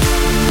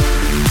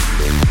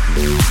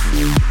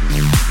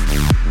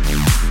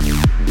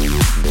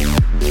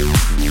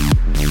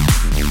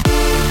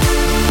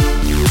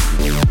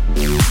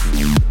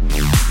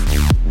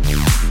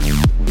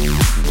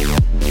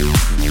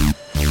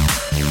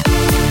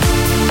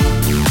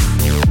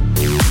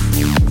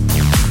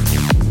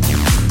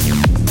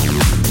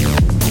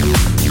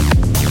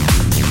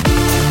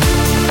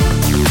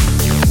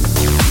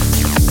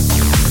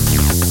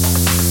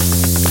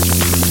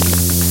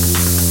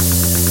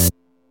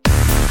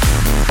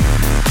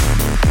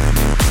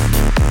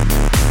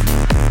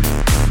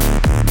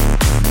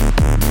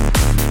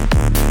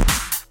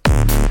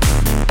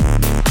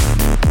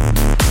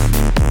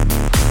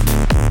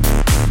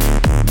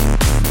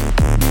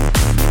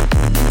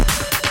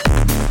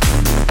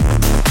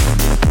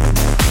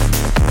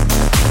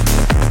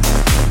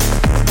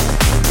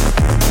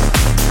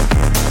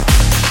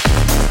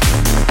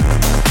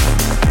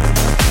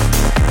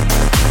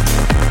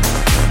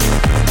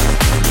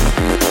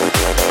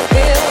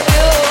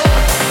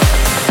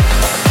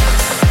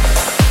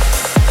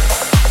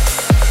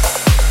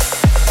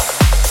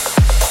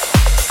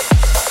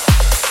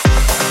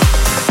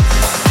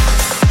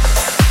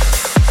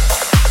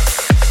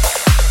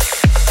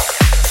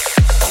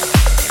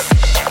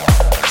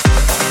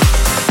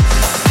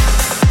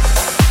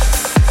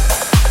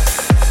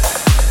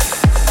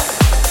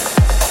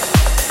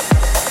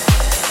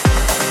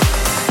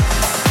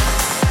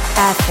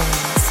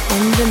 Athens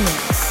in the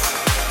mix.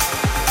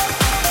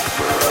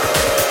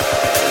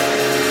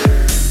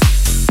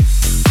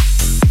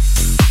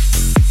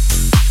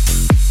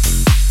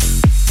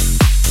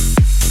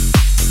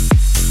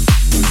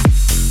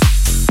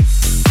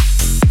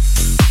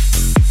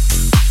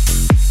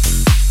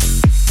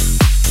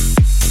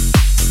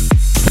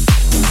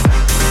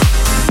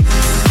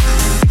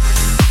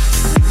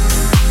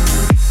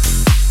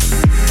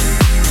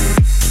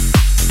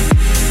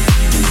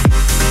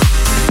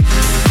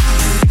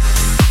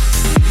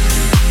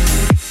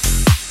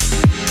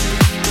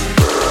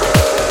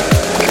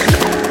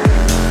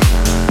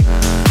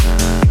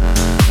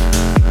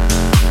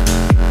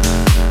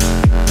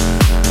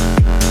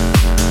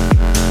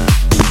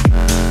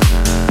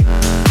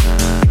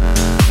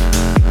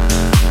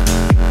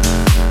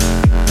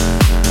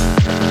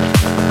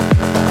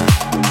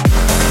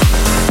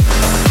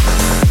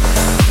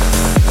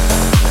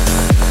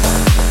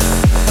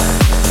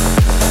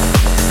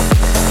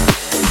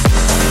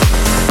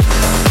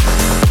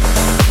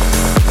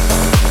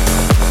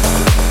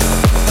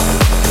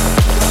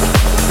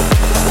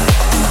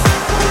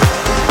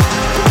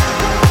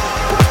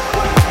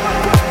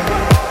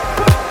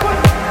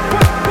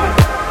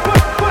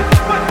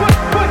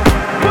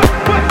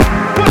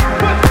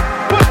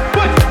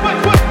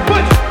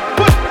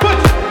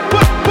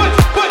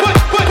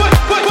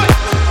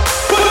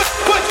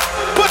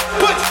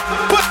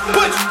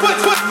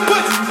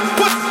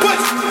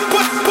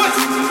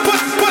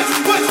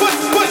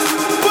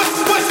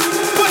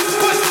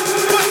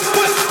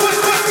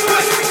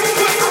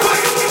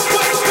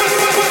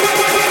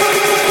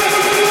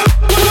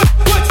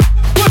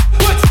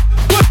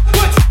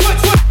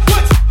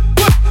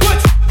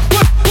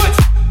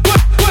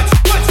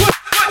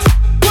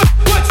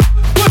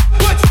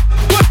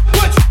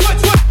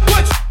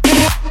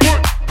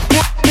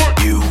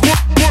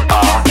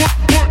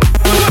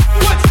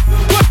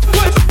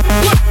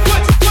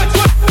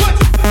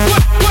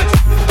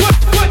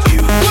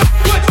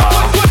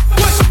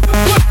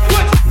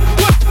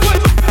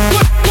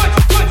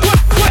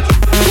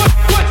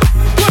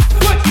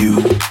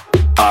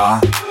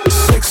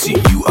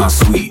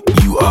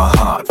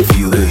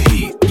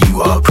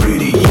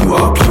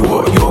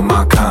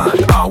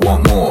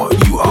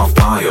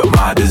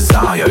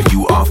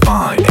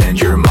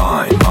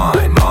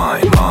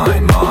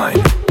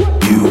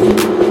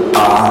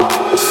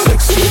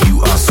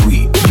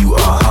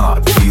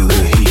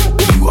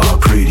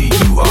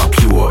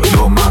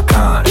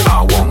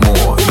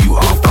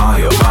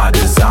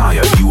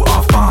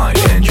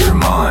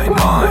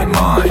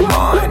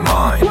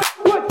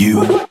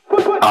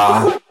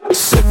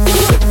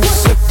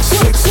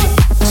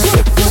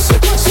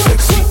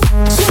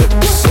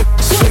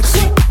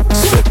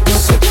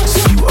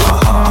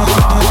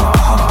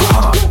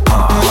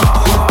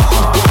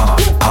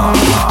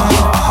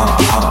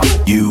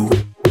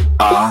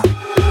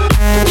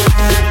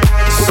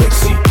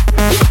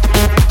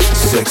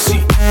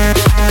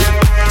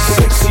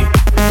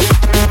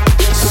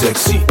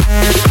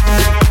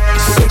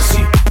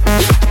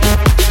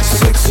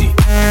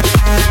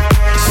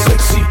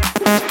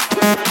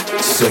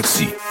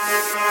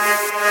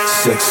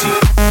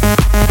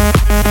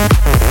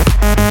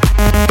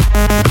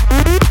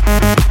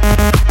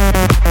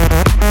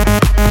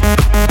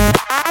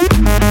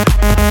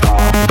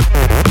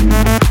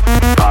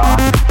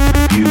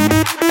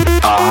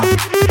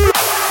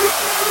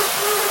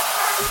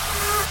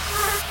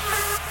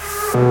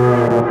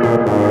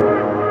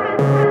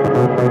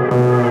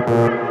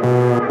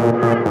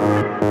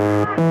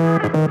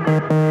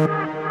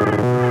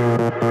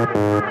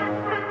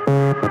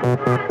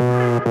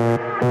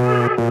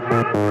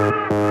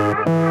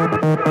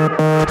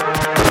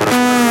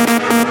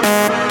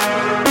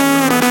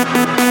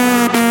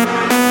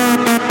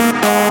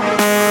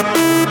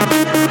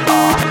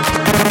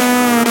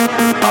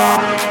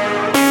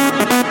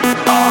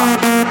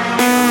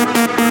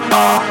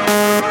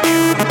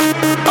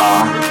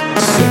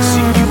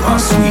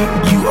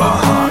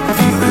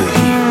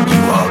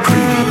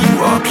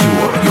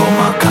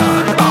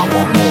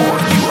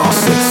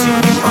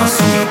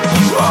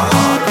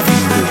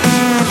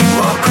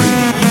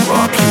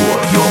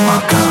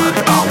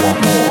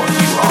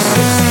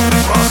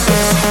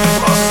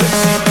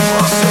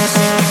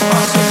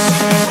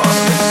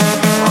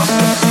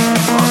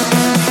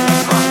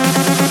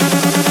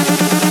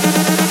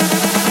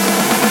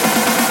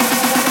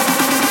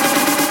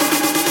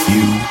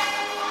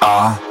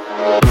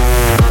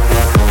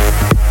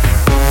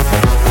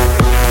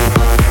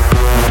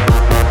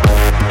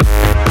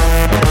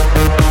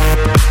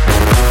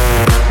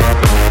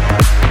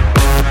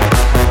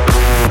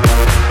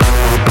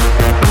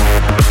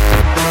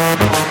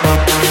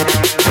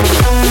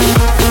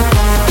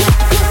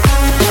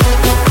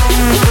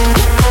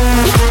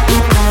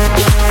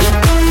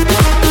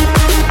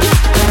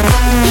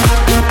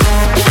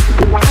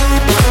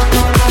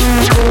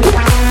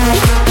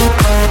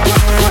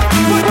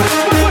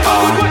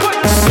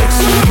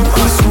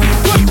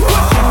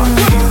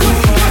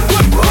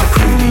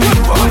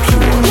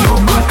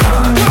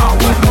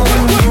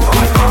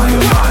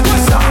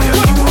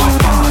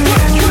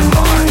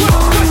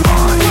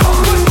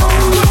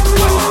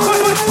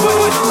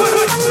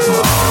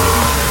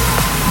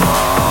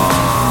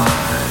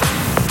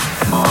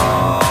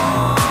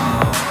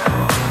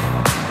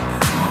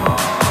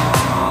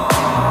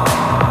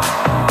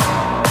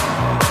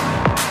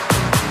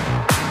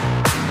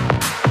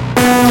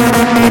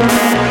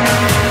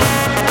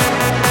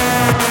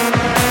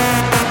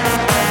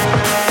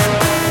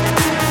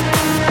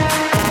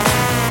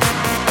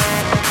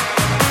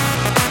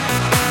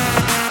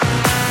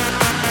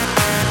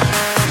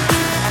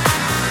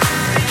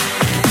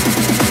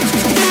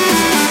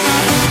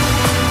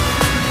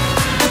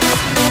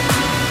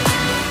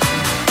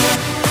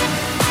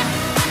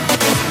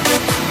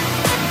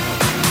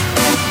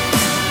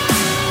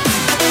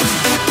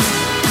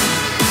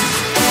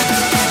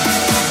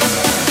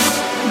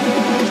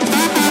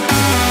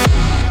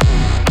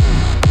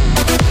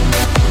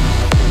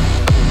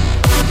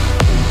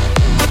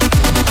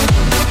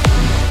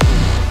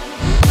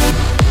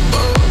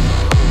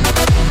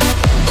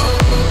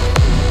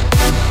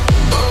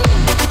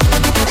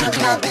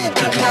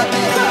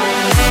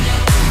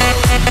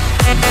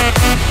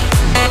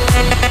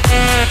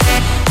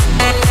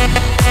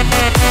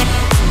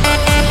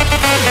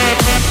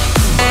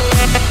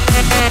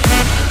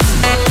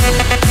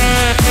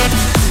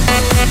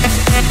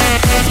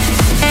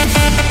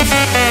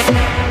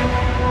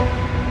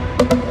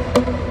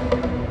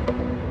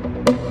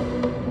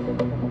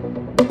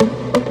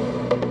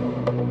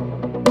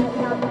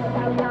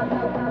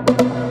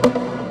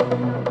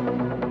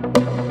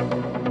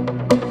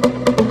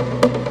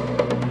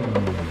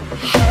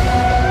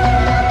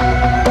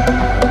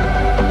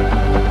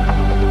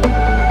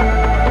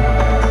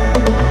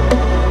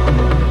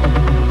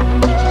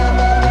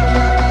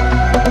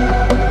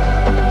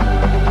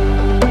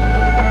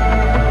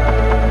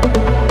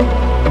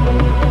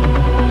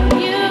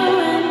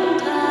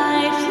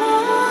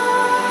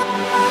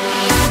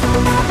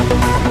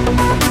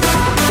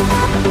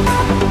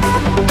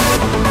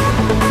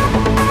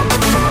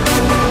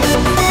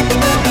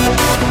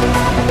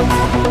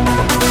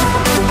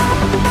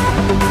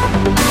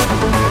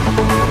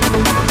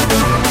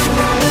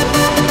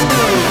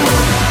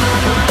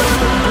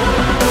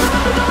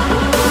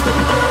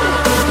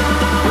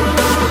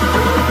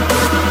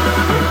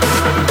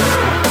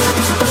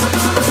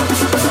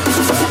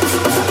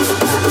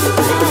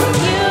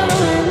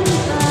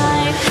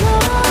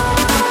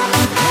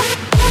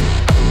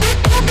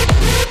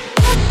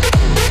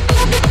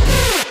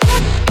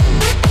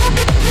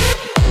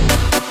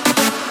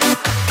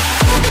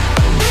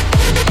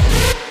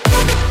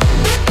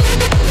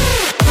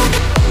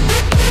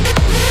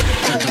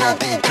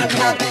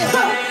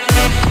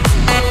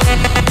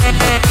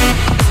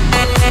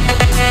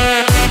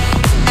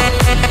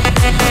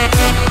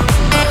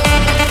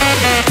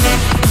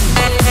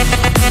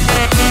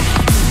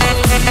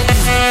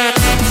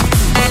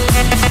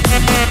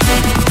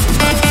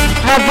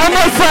 One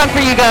more song for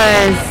you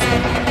guys.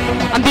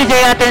 I'm DJ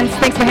Athens.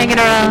 Thanks for hanging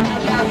around.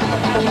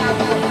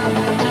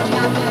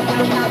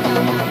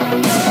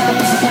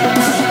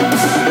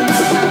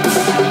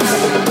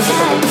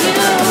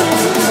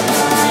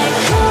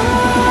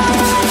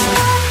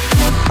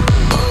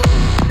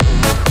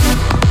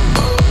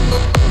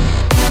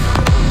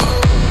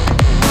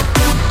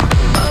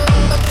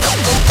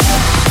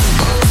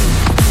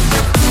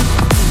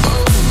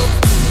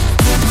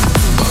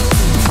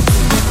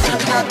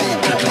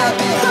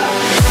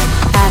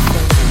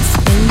 Athens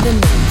in the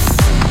mix.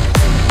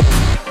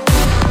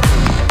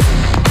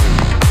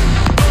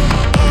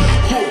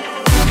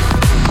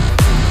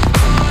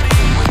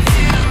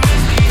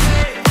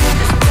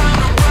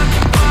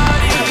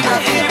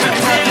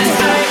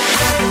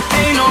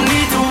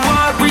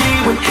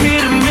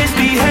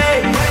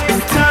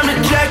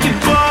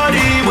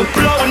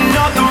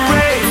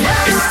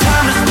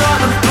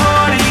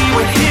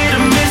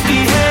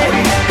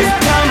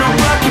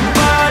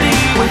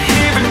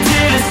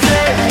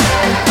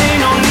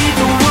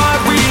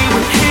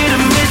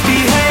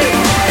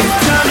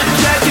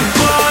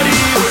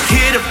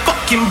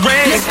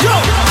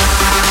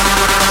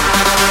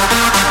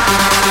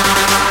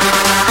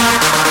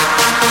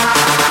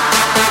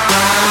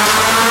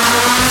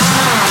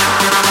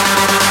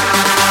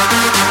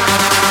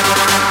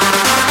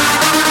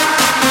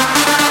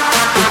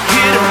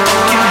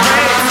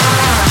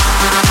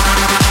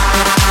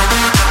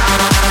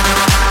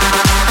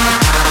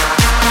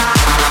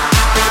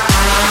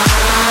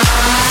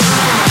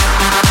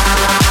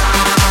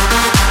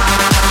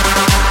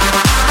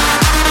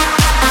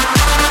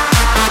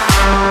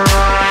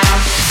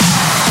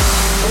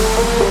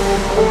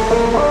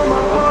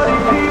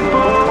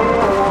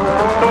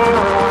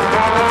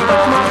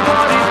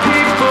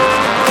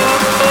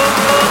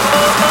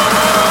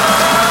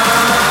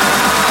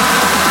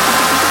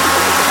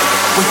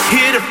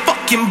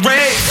 fucking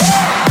rave.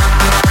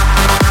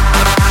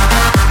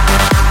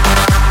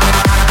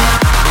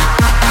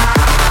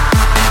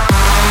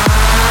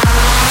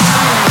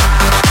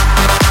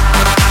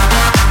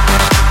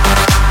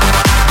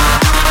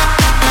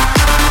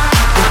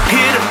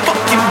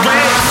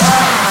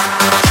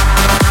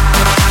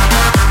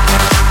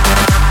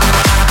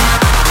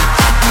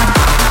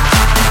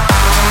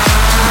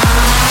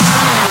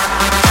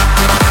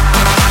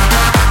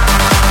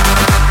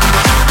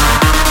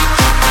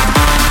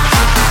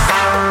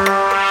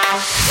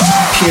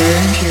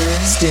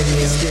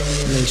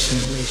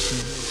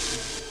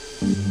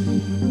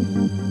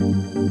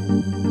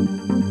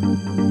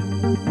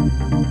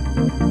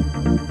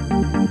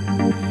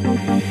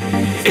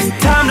 It's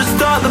time to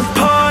start the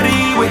party,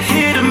 we're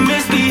here to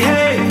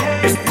misbehave.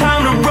 It's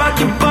time to rock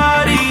your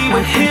body,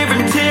 we're here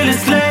until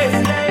it's late.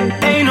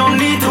 Ain't no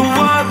need to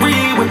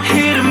worry, we're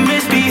here to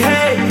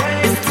misbehave.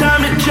 It's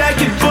time to jack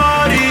your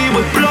body,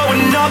 we're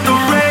blowing up the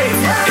rave.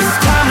 It's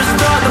time to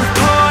start the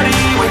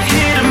party, we're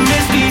here to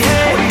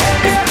misbehave.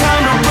 It's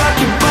time to rock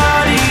your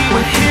body,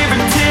 we're here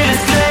until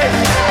it's late.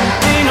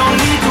 Ain't no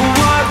need to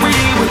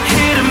worry, we're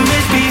here to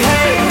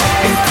misbehave.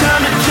 It's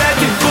time to jack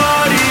your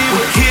body,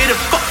 we're here to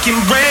fucking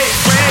rave.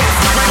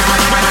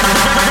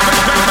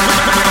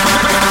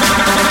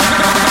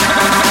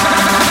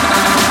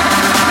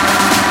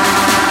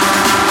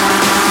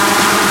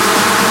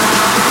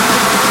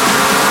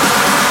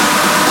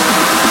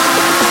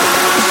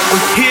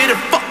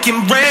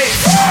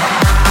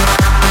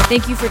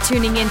 Thank you for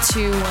tuning in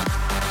to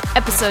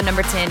episode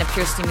number 10 of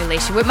Pure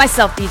Stimulation with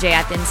myself, DJ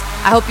Athens.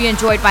 I hope you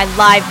enjoyed my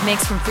live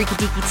mix from Freaky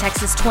Deaky,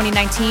 Texas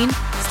 2019.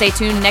 Stay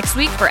tuned next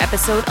week for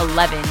episode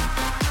 11.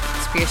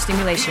 It's Pure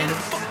Stimulation.